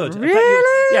bet you would.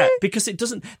 Really? Yeah, because it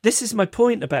doesn't. This is my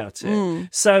point about it.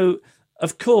 So,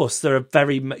 of course, there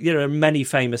are many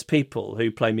famous people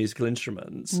who play musical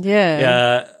instruments.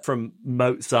 Yeah. From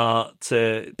Mozart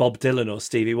to Bob Dylan or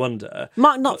Stevie Wonder.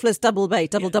 Mark Knopfler's double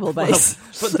bass.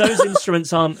 But those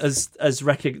instruments aren't as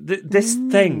recognized. This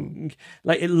thing,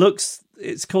 like,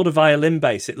 it's called a violin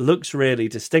bass. It looks really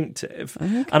distinctive.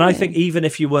 Okay. And I think even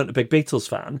if you weren't a big Beatles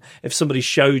fan, if somebody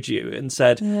showed you and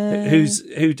said,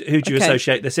 who do you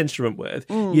associate this instrument with?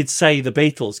 You'd say the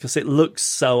Beatles because it looks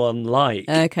so unlike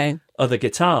other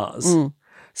guitars.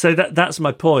 So that's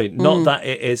my point. Not that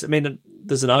it is. I mean,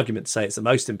 there's an argument to say it's the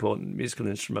most important musical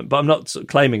instrument, but I'm not sort of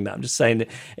claiming that. I'm just saying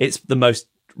it's the most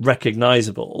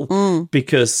recognizable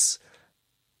because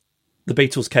the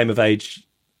Beatles came of age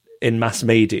in mass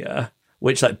media,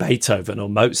 which like Beethoven or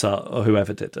Mozart or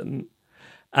whoever didn't.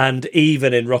 And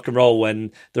even in rock and roll,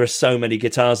 when there are so many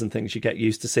guitars and things you get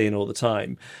used to seeing all the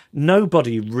time,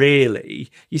 nobody really,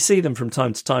 you see them from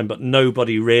time to time, but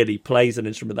nobody really plays an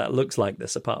instrument that looks like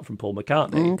this apart from Paul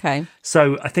McCartney. Okay.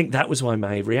 So I think that was why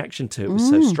my reaction to it was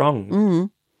so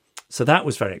strong. So that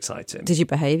was very exciting. Did you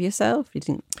behave yourself? You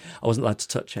didn't. I wasn't allowed to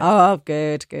touch it. Oh,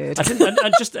 good. I didn't.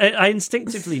 I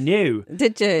instinctively knew.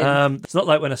 Did you? It's not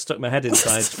like when I stuck my head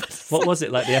inside. What was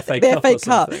it, like the FA the Cup FA or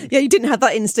something? Cup. Yeah, you didn't have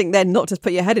that instinct then not to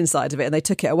put your head inside of it, and they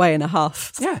took it away in a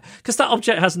huff. Yeah, because that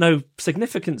object has no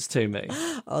significance to me.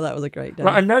 Oh, that was a great day.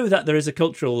 Right, I know that there is a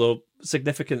cultural or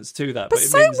significance to that, but it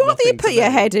so means what do you nothing put to your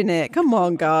me. head in it? Come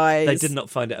on, guys. They did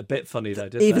not find it a bit funny, though,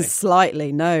 did Even they?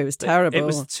 slightly. No, it was terrible. It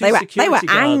was two they were security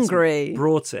guards angry.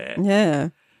 Brought it. Yeah.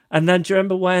 And then do you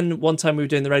remember when one time we were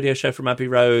doing the radio show from Abbey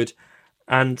Road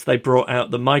and they brought out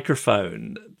the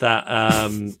microphone that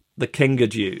the King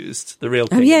had used, the real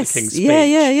King, Oh, yes. the King's speech?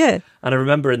 Yeah. And I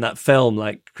remember in that film,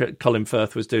 like, Colin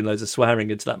Firth was doing loads of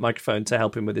swearing into that microphone to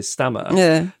help him with his stammer.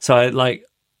 Yeah. So I, like,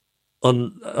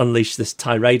 unleashed this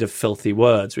tirade of filthy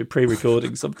words. We were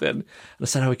pre-recording something. And I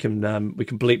said, we can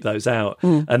bleep those out.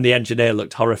 And the engineer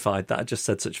looked horrified that I just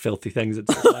said such filthy things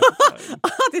into the microphone.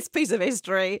 This piece of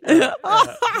history.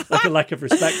 Like a lack of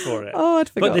respect for it. Oh, I'd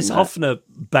forgotten But this that. Hofner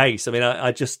bass, I mean,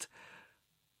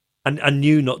 I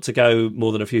knew not to go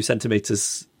more than a few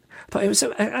centimetres. But it was,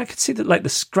 I could see that, like, the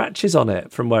scratches on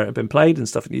it from where it had been played and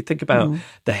stuff. And you think about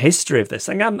the history of this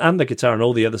thing and the guitar and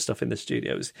all the other stuff in the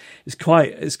studio is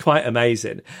quite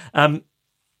amazing.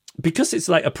 Because it's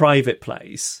like a private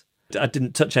place, I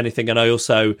didn't touch anything. And I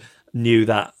also knew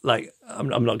that, like, I'm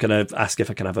not going to ask if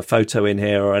I can have a photo in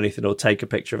here or anything or take a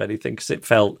picture of anything because it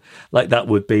felt like that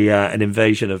would be an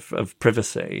invasion of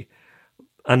privacy.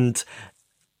 And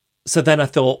so then I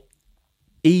thought,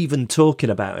 even talking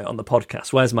about it on the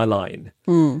podcast, where's my line?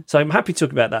 So I'm happy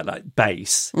talking about that, like,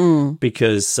 bass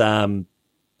because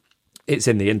it's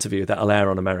in the interview that I'll air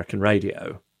on American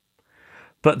radio.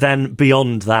 But then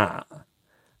beyond that,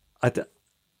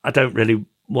 I don't really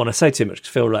want to say too much because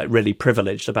I feel like really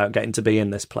privileged about getting to be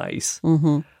in this place.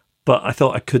 But I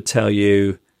thought I could tell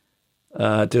you, do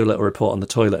a little report on the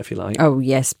toilet if you like. Oh,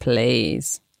 yes,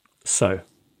 please. So,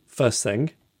 first thing,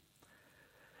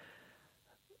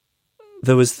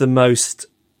 there was the most,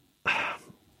 I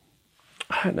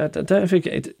don't know if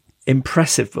it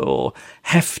impressive or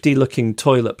hefty looking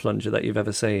toilet plunger that you've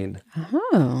ever seen.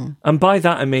 Oh. And by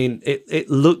that I mean it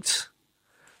looked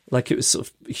like it was sort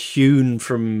of hewn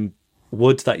from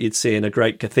wood that you'd see in a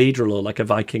great cathedral or like a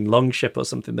Viking longship or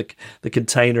something. The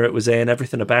container it was in,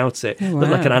 everything about it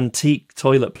looked like an antique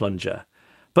toilet plunger,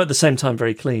 but at the same time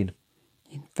very clean.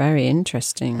 Very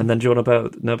interesting. And then do you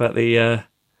want to know about the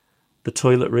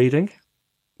toilet reading?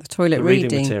 The toilet the reading.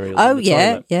 reading materials Oh, in the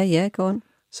yeah. toilet. Yeah, go on.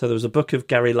 So there was a book of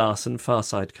Gary Larson, Far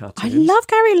Side I cartoons. love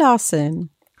Gary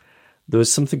Larson. There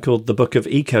was something called the Book of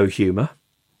Eco Humour.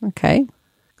 Okay.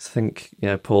 I think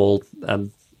Paul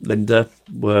and Linda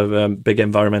were big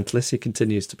environmentalists. He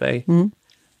continues to be.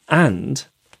 And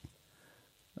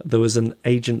there was an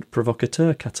Agent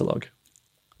Provocateur catalogue.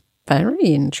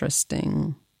 Very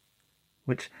interesting.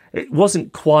 Which it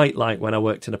wasn't quite like when I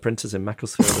worked in a printers in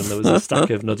Macclesfield and there was a stack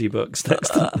of nuddy books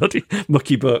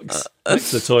mucky books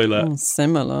next to the toilet.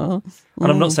 Similar.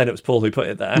 And I'm not saying it was Paul who put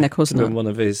it there. No, of course not. One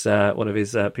of his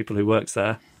people who works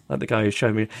there, like the guy who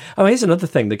showed me. Oh, here's another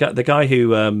thing. The guy who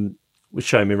was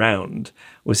showing me around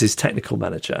was his technical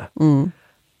manager, and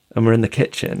we're in the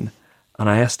kitchen, and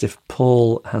I asked if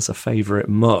Paul has a favourite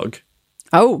mug.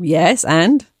 Oh, yes,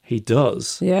 and? He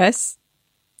does. Yes.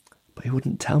 But he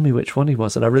wouldn't tell me which one he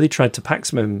was, and I really tried to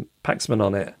Paxman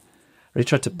on it. I really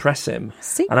tried to press him,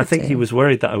 and I think he was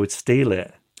worried that I would steal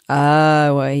it.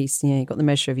 Oh, well, he got the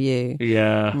measure of you.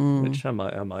 Yeah, which I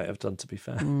might have done, to be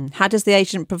fair. How does the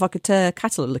agent provocateur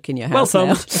catalogue look in your house Well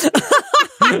now?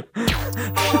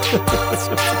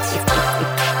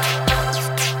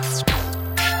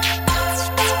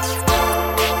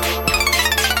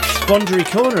 Quandary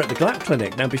Corner at the GLAP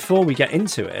Clinic. Now, before we get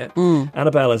into it,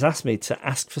 Annabelle has asked me to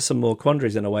ask for some more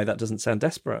quandaries in a way that doesn't sound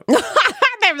desperate.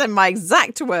 They're my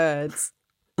exact words.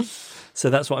 So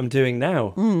that's what I'm doing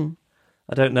now.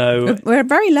 I don't know. We're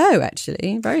very low,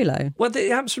 actually. Very low. Well, it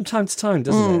happens from time to time,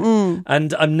 doesn't it?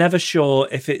 And I'm never sure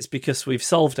if it's because we've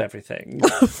solved everything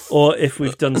or if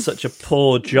we've done such a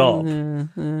poor job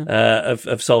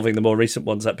of solving the more recent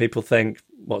ones that people think,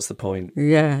 what's the point?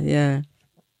 Yeah.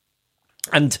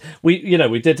 And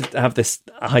we did have this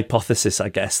hypothesis, I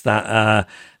guess, that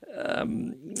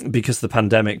because of the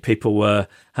pandemic, people were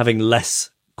having less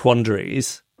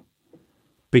quandaries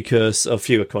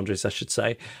fewer quandaries, I should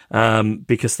say,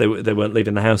 because they weren't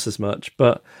leaving the house as much.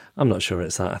 But I'm not sure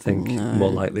it's that. I think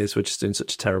more likely is we're just doing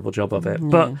such a terrible job of it.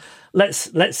 But let's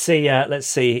see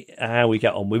how we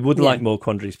get on. We would like more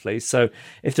quandaries, please. So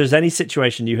if there's any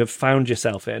situation you have found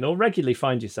yourself in or regularly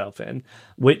find yourself in,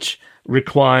 which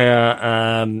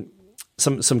require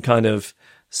some kind of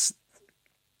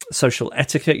social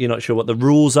etiquette, you're not sure what the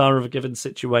rules are of a given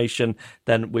situation,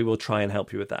 then we will try and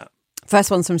help you with that.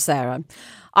 First one's from Sarah.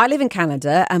 I live in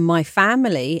Canada and my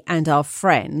family and our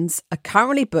friends are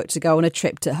currently booked to go on a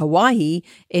trip to Hawaii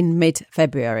in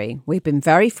mid-February. We've been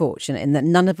very fortunate in that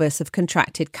none of us have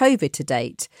contracted COVID to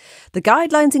date. The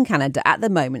guidelines in Canada at the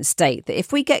moment state that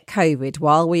if we get COVID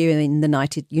while we're in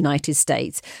the United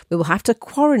States, we will have to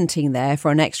quarantine there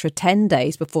for an extra 10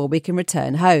 days before we can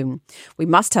return home. We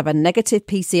must have a negative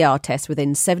PCR test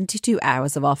within 72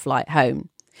 hours of our flight home.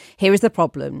 Here is the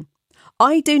problem.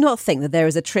 I do not think that there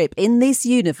is a trip in this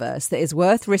universe that is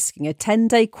worth risking a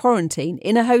 10-day quarantine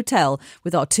in a hotel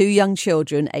with our 2 young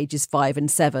children, ages 5 and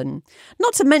 7.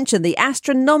 Not to mention the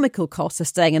astronomical cost of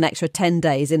staying an extra 10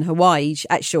 days in Hawaii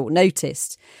at short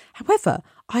notice. However,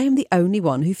 I am the only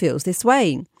one who feels this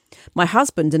way. My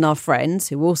husband and our friends,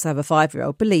 who also have a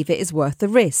 5-year-old, believe it is worth the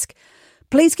risk.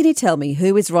 Please can you tell me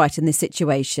who is right in this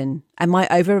situation? Am I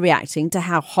overreacting to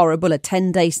how horrible a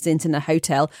 10-day stint in a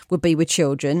hotel would be with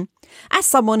children? As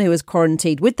someone who is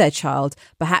quarantined with their child,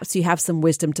 perhaps you have some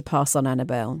wisdom to pass on,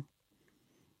 Annabelle.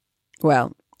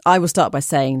 Well, I will start by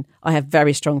saying I have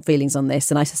very strong feelings on this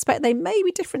and I suspect they may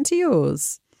be different to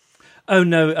yours. Oh,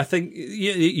 no, I think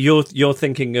you're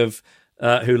thinking of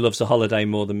Who Loves a Holiday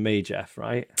more than me, Jeff,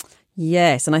 right?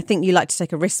 Yes, and I think you like to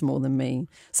take a risk more than me.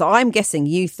 So I'm guessing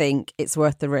you think it's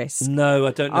worth the risk. No,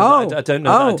 I don't know. I don't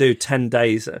know that I do 10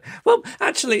 days. Well,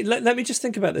 actually, let me just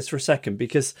think about this for a second,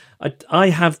 because I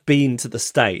have been to the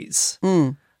States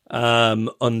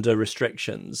under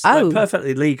restrictions, like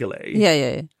perfectly legally.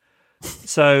 Yeah.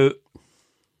 So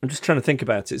I'm just trying to think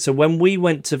about it. So when we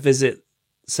went to visit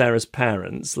Sarah's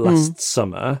parents last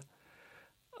summer,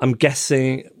 I'm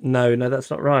guessing... No, that's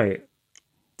not right.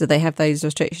 Do they have those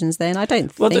restrictions then? I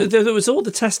don't think... Well, there was all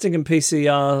the testing and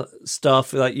PCR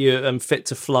stuff, like you fit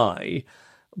to fly,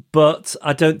 but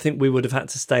I don't think we would have had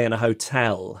to stay in a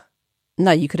hotel.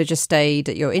 No, you could have just stayed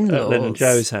at your in-laws. At Lynn and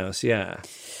Joe's house, yeah.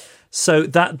 So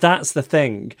that's the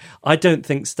thing. I don't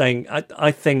think staying... I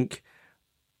think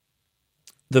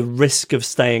the risk of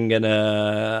staying in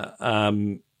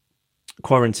a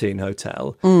quarantine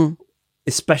hotel,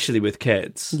 especially with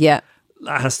kids... Yeah.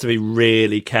 That has to be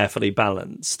really carefully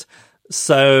balanced.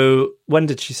 So when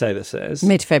did she say this is?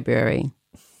 Mid-February.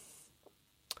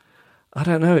 I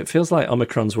don't know. It feels like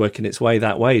Omicron's working its way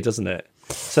that way, doesn't it?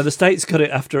 So the States got it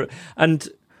after... And,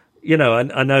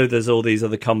 I know there's all these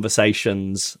other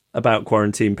conversations about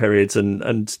quarantine periods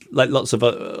and like lots of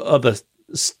other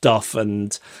stuff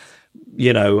and,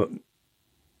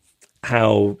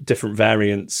 how different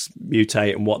variants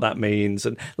mutate and what that means,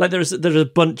 and like there's a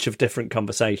bunch of different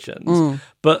conversations.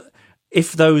 But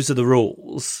if those are the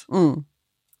rules,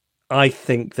 I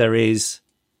think there is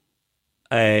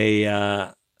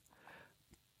a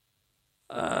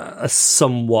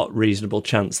somewhat reasonable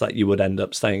chance that you would end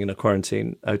up staying in a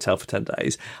quarantine hotel for 10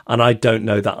 days, and I don't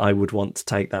know that I would want to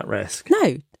take that risk.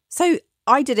 No, so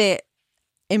I did it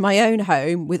in my own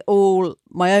home with all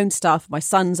my own stuff, my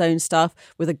son's own stuff,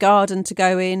 with a garden to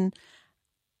go in.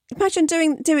 Imagine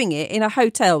doing it in a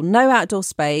hotel, no outdoor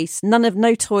space,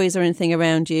 no toys or anything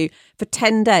around you for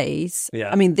 10 days.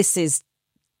 Yeah. I mean, this is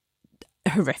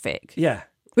horrific. Yeah.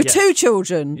 With 2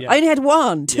 children. Yeah. I only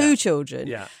had 2 children.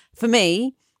 Yeah. For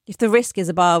me, if the risk is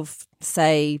above,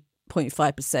 say,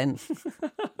 0.5%.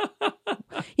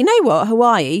 You know what?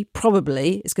 Hawaii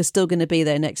probably is still going to be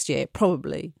there next year.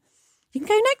 Probably. You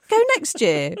can go next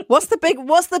year. What's the big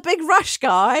rush,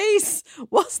 guys?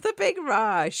 What's the big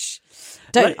rush?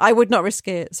 I would not risk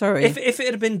it. Sorry. If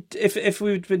it had been if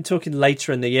we'd been talking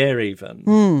later in the year,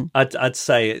 even I'd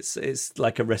say it's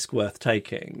like a risk worth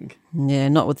taking. Yeah,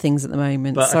 not with things at the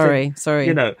moment. But Sorry.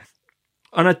 You know,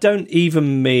 and I don't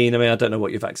even mean. I mean, I don't know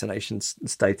what your vaccination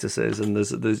status is, and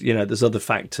there's other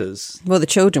factors. Well, the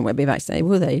children won't be vaccinated,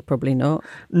 will they? Probably not.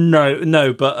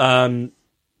 No, but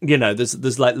you know,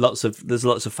 there's lots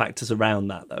of factors around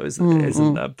that though,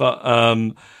 isn't there? But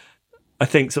I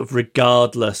think sort of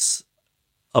regardless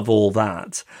of all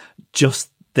that, just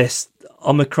this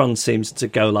Omicron seems to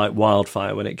go like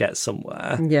wildfire when it gets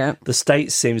somewhere. Yeah, the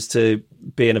States seems to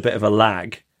be in a bit of a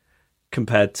lag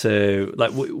compared to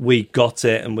like we got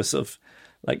it and we're sort of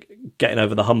like getting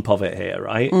over the hump of it here,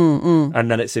 right? And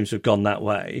then it seems to have gone that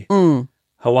way.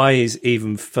 Hawaii's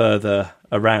even further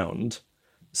around.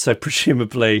 So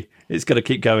presumably it's going to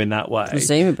keep going that way.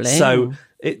 Presumably. So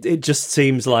it just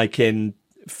seems like in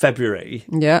February,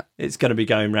 it's going to be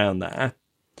going round there.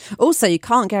 Also, you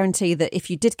can't guarantee that if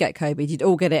you did get COVID, you'd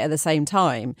all get it at the same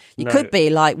time. You could be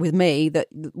like with me, that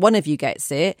one of you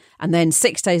gets it, and then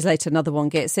 6 days later, another one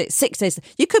gets it. 6 days.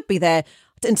 You could be there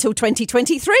until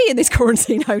 2023 in this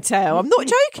quarantine hotel. I'm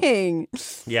not joking.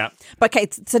 Yeah. But okay,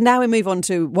 so now we move on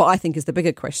to what I think is the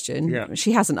bigger question. Yeah.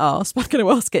 She hasn't asked, but I'm going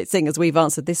to ask it, seeing as we've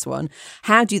answered this one.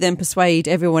 How do you then persuade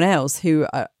everyone else who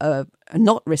are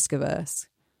not risk averse?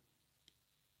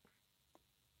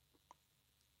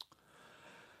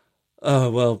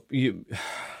 Oh, well,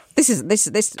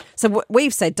 This. So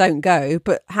we've said don't go,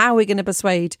 but how are we going to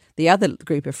persuade the other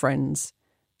group of friends?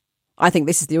 I think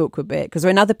this is the awkward bit, because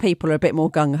when other people are a bit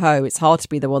more gung-ho, it's hard to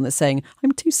be the one that's saying,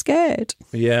 I'm too scared.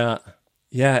 Yeah,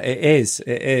 it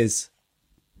is.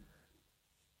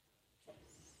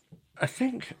 I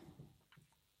think...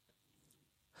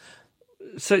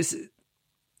 So it's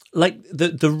like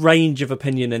the range of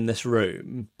opinion in this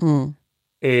room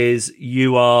is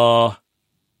you are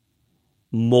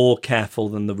more careful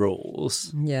than the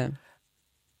rules. Yeah.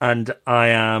 And I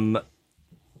am...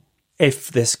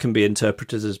 if this can be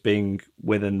interpreted as being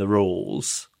within the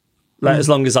rules, like as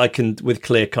long as I can, with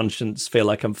clear conscience, feel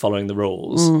like I'm following the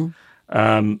rules,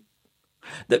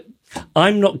 that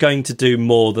I'm not going to do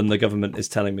more than the government is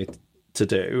telling me to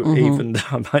do, even though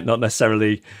I might not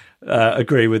necessarily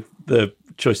agree with the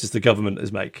choices the government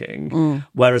is making.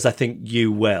 Whereas I think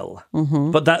you will,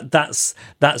 but that's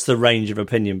the range of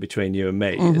opinion between you and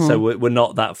me. So we're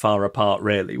not that far apart,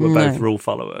 really. We're both rule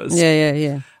followers.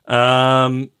 Yeah.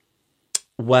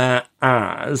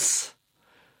 Whereas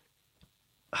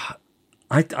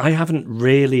I haven't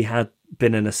really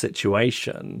been in a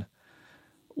situation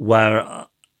where,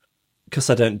 because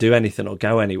I don't do anything or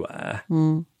go anywhere,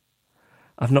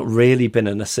 I've not really been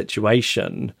in a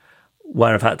situation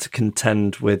where I've had to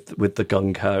contend with the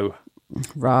gung-ho.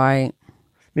 Right.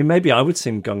 I mean, maybe I would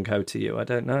seem gung-ho to you. I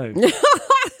don't know.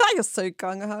 You're so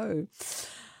gung-ho.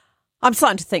 I'm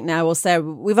starting to think now, well, Sarah,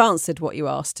 we've answered what you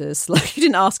asked us. Like, you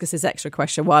didn't ask us this extra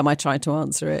question. Why am I trying to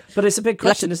answer it? But it's a big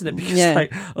question, isn't it? Because,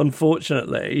 like,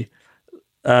 unfortunately,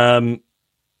 like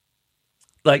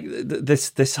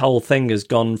this whole thing has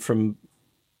gone from...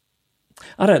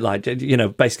 I don't like,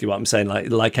 basically what I'm saying,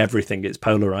 like everything, it's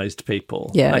polarized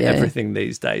people. Everything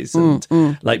these days. And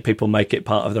like people make it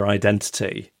part of their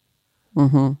identity.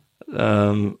 And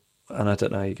I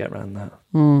don't know how you get around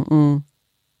that.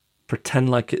 Pretend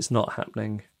like it's not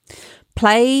happening.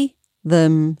 Play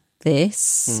them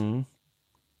this. And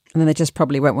then they just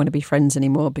probably won't want to be friends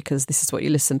anymore because this is what you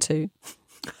listen to.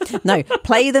 No,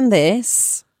 play them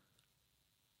this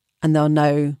and they'll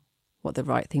know what the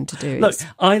right thing to do is. Look,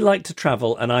 I like to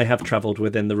travel, and I have travelled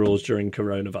within the rules during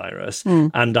coronavirus,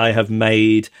 and I have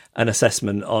made an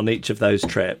assessment on each of those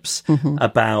trips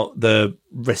about the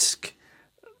risk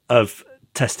of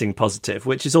testing positive,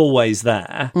 which is always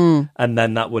there, and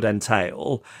then that would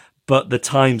entail. But the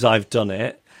times I've done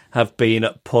it have been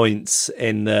at points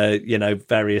in the,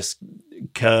 various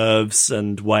curves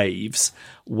and waves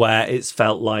where it's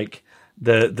felt like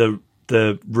the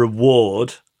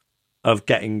reward of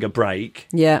getting a break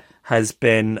has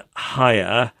been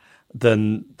higher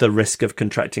than the risk of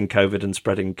contracting COVID and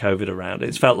spreading COVID around.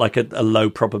 It's felt like a low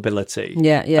probability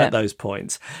at those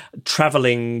points.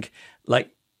 Traveling,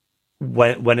 like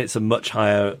when it's a much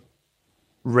higher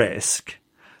risk,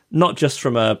 not just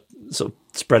from a sort of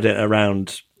spread it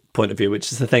around point of view,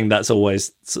 which is the thing that's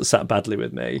always sort of sat badly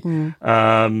with me.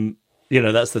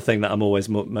 That's the thing that I'm always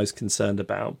most concerned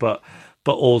about. But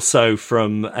also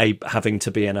from having to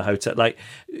be in a hotel, like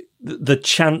the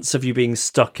chance of you being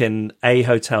stuck in a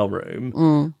hotel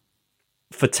room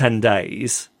for 10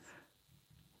 days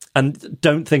And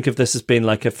don't think of this as being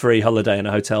like a free holiday in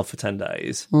a hotel for 10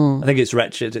 days. I think it's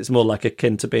wretched. It's more like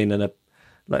akin to being in a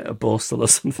Borstal or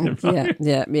something, right?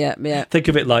 Yeah. Think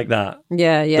of it like that.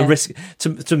 Yeah. The risk,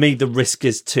 to me, the risk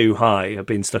is too high of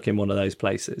being stuck in one of those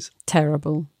places.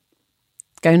 Terrible.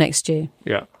 Go next year.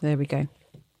 Yeah. There we go.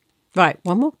 Right,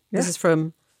 one more. Yeah. This is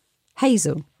from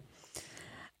Hazel.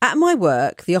 At my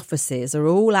work, the offices are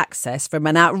all accessed from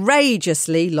an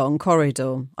outrageously long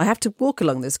corridor. I have to walk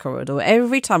along this corridor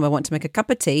every time I want to make a cup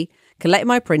of tea, collect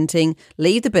my printing,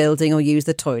 leave the building or use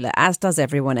the toilet, as does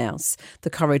everyone else.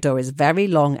 The corridor is very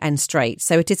long and straight,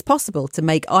 so it is possible to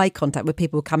make eye contact with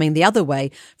people coming the other way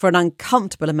for an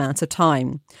uncomfortable amount of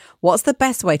time. What's the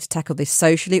best way to tackle this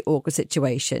socially awkward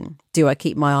situation? Do I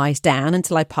keep my eyes down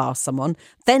until I pass someone,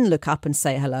 then look up and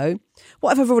say hello?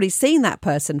 What if I've already seen that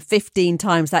person 15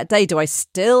 times that day? Do I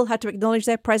still have to acknowledge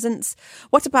their presence?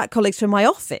 What about colleagues from my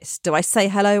office? Do I say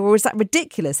hello, or is that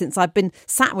ridiculous since I've been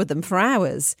sat with them for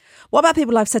hours? What about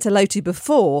people I've said hello to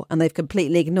before and they've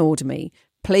completely ignored me?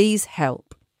 Please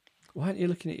help. Why aren't you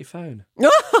looking at your phone?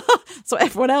 That's what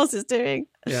everyone else is doing.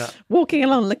 Yeah. Walking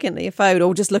along, looking at your phone,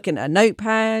 or just looking at a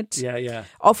notepad. Yeah.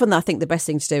 Often I think the best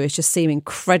thing to do is just seem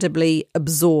incredibly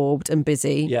absorbed and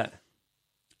busy. Yeah.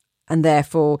 And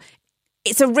therefore,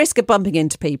 it's a risk of bumping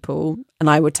into people, and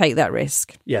I would take that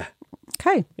risk. Yeah.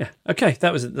 Okay. Yeah. Okay.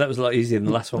 That was a lot easier than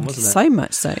the last one, wasn't it? So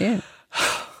much so, yeah.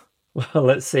 Well,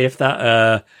 let's see if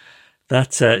that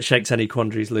shakes any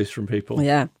quandaries loose from people.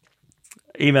 Yeah.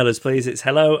 Email us, please. It's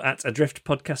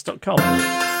hello@adriftpodcast.com.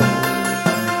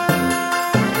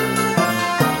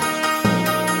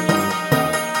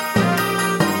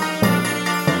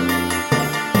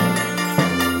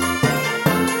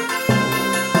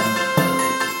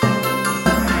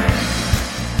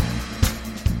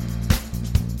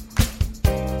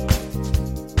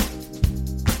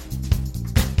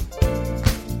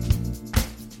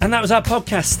 And that was our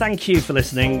podcast. Thank you for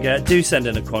listening. Do send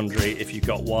in a quandary if you've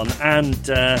got one. And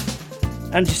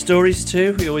your stories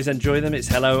too. We always enjoy them. It's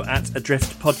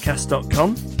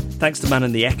hello@adriftpodcast.com. Thanks to Man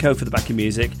in the Echo for the backing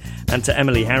music. And to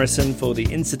Emily Harrison for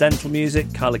the incidental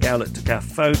music. Carla Gowlett took our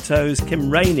photos.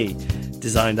 Kim Rainey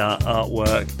designed our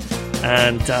artwork.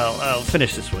 And I'll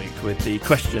finish this week with the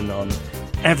question on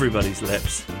everybody's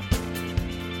lips.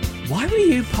 Why were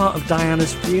you part of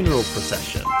Diana's funeral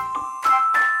procession?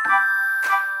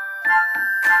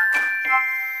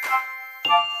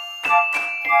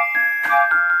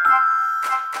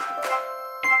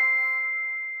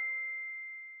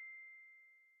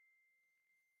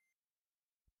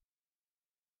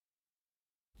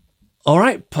 All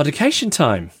right, podication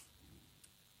time.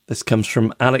 This comes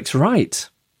from Alex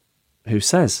Wright, who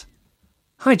says,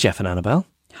 "Hi, Jeff and Annabelle.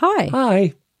 Hi.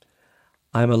 Hi.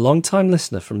 I'm a long-time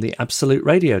listener from the Absolute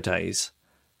Radio days."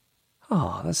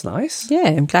 Oh, that's nice. Yeah,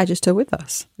 I'm glad you're still with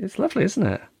us. It's lovely, isn't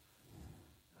it?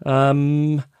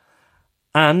 And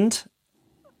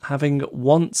having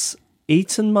once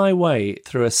eaten my way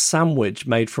through a sandwich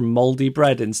made from mouldy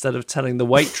bread instead of telling the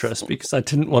waitress because I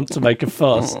didn't want to make a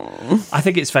fuss, I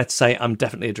think it's fair to say I'm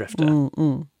definitely a drifter.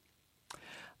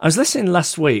 I was listening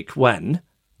last week when,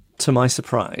 to my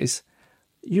surprise,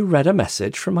 you read a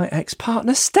message from my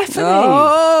ex-partner, Stephanie.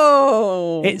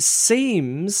 Oh! It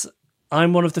seems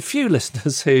I'm one of the few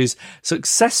listeners who's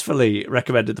successfully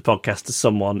recommended the podcast to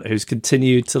someone who's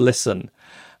continued to listen.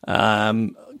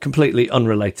 Completely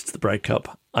unrelated to the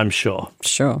breakup, I'm sure.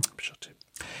 Sure. I'm sure too.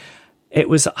 It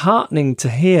was heartening to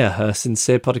hear her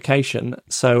sincere podication,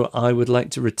 so I would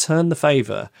like to return the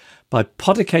favour by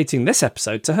podicating this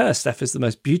episode to her. Steph is the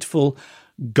most beautiful,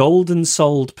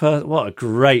 golden-souled person. What a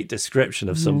great description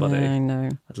of somebody. I know.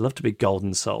 I'd love to be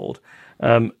golden-souled.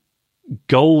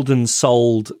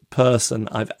 Golden-souled person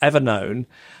I've ever known,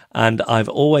 and I've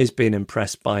always been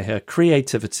impressed by her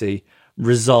creativity,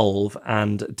 resolve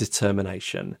and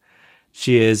determination.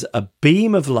 She is a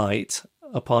beam of light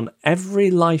upon every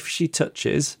life she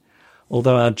touches.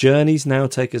 Although our journeys now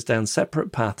take us down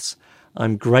separate paths,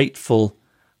 I'm grateful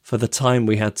for the time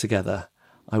we had together.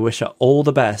 I wish her all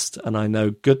the best, and I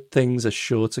know good things are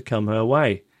sure to come her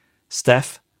way.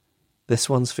 Steph, this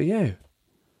one's for you.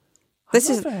 This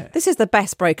is the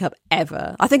best breakup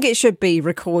ever. I think it should be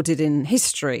recorded in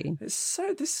history. This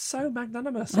is so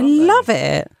magnanimous. I love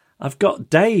it. I've got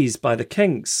Days by the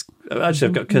Kinks. Actually,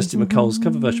 I've got Kirsty MacColl's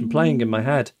cover version playing in my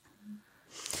head.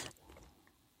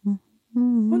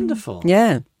 Wonderful.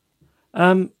 Yeah.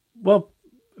 Well,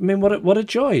 I mean, what a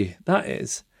joy that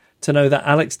is to know that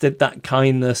Alex did that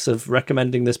kindness of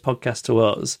recommending this podcast to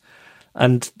us.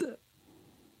 And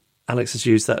Alex has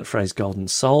used that phrase golden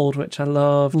souled, which I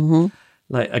loved.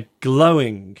 Like a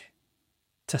glowing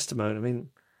testimony. I mean,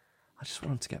 I just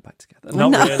want them to get back together.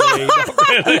 Not really. Not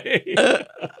really.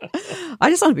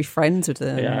 I just want to be friends with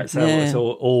them. Yeah, it's how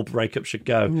all breakups should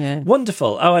go. Yeah.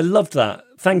 Wonderful. Oh, I loved that.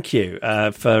 Thank you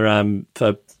for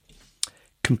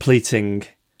completing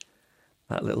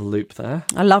that little loop there.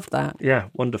 I loved that. Yeah,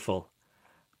 wonderful.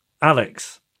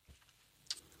 Alex,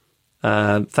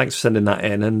 thanks for sending that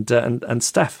in, and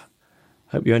Steph,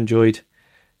 hope you enjoyed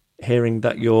hearing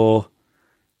that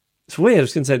it's weird. I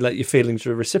was going to say like your feelings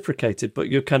were reciprocated, but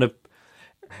you're kind of.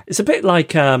 It's a bit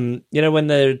like when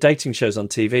there are dating shows on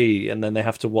TV and then they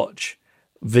have to watch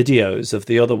videos of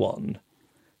the other one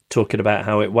talking about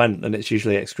how it went, and it's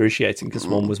usually excruciating because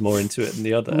one was more into it than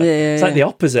the other. It's like the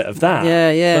opposite of that.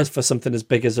 Yeah. For something as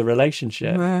big as a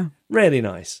relationship. Yeah. Really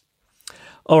nice.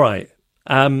 All right.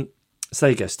 So there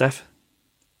you go, Steph.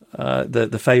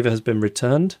 The favour has been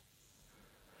returned.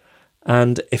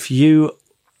 And I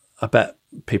bet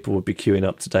people would be queuing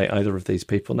up to date either of these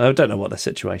people. No, I don't know what their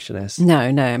situation is. No,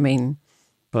 I mean...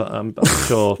 But I'm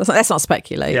sure... Let's not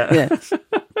speculate. Yeah.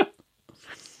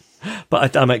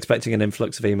 But I'm expecting an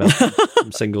influx of emails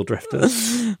from single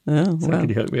drifters. Oh, so can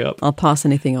you hook me up? I'll pass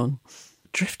anything on. A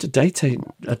drifter dating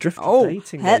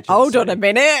agency. Hold on a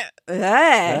minute.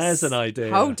 Yes. There's an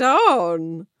idea. Hold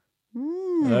on.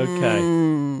 Okay.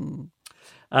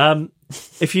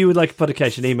 If you would like a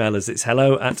publication, email us. It's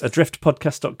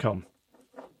hello@adriftpodcast.com.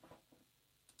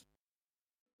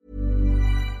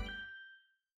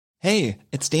 Hey,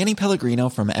 it's Danny Pellegrino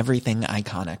from Everything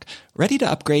Iconic. Ready to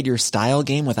upgrade your style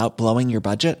game without blowing your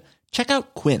budget? Check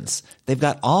out Quince. They've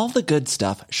got all the good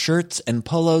stuff, shirts and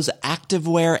polos,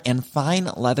 activewear, and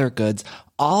fine leather goods,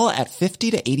 all at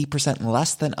 50 to 80%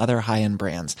 less than other high-end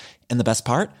brands. And the best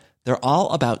part? They're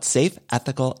all about safe,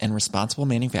 ethical, and responsible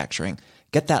manufacturing.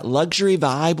 Get that luxury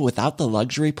vibe without the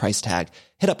luxury price tag.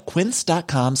 Hit up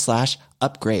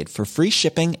quince.com/upgrade for free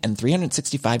shipping and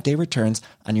 365-day returns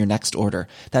on your next order.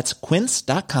 That's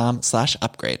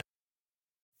quince.com/upgrade.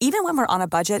 Even when we're on a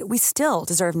budget, we still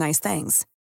deserve nice things.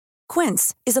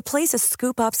 Quince is a place to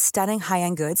scoop up stunning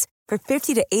high-end goods for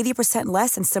 50 to 80%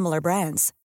 less than similar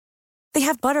brands. They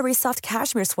have buttery soft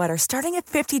cashmere sweaters starting at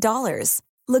 $50,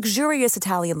 luxurious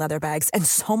Italian leather bags, and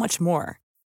so much more.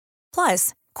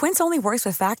 Plus, Quince only works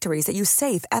with factories that use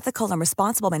safe, ethical, and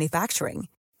responsible manufacturing.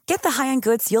 Get the high-end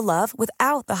goods you'll love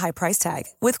without the high price tag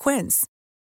with Quince.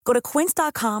 Go to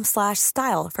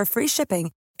quince.com/style for free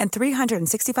shipping and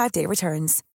 365-day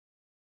returns.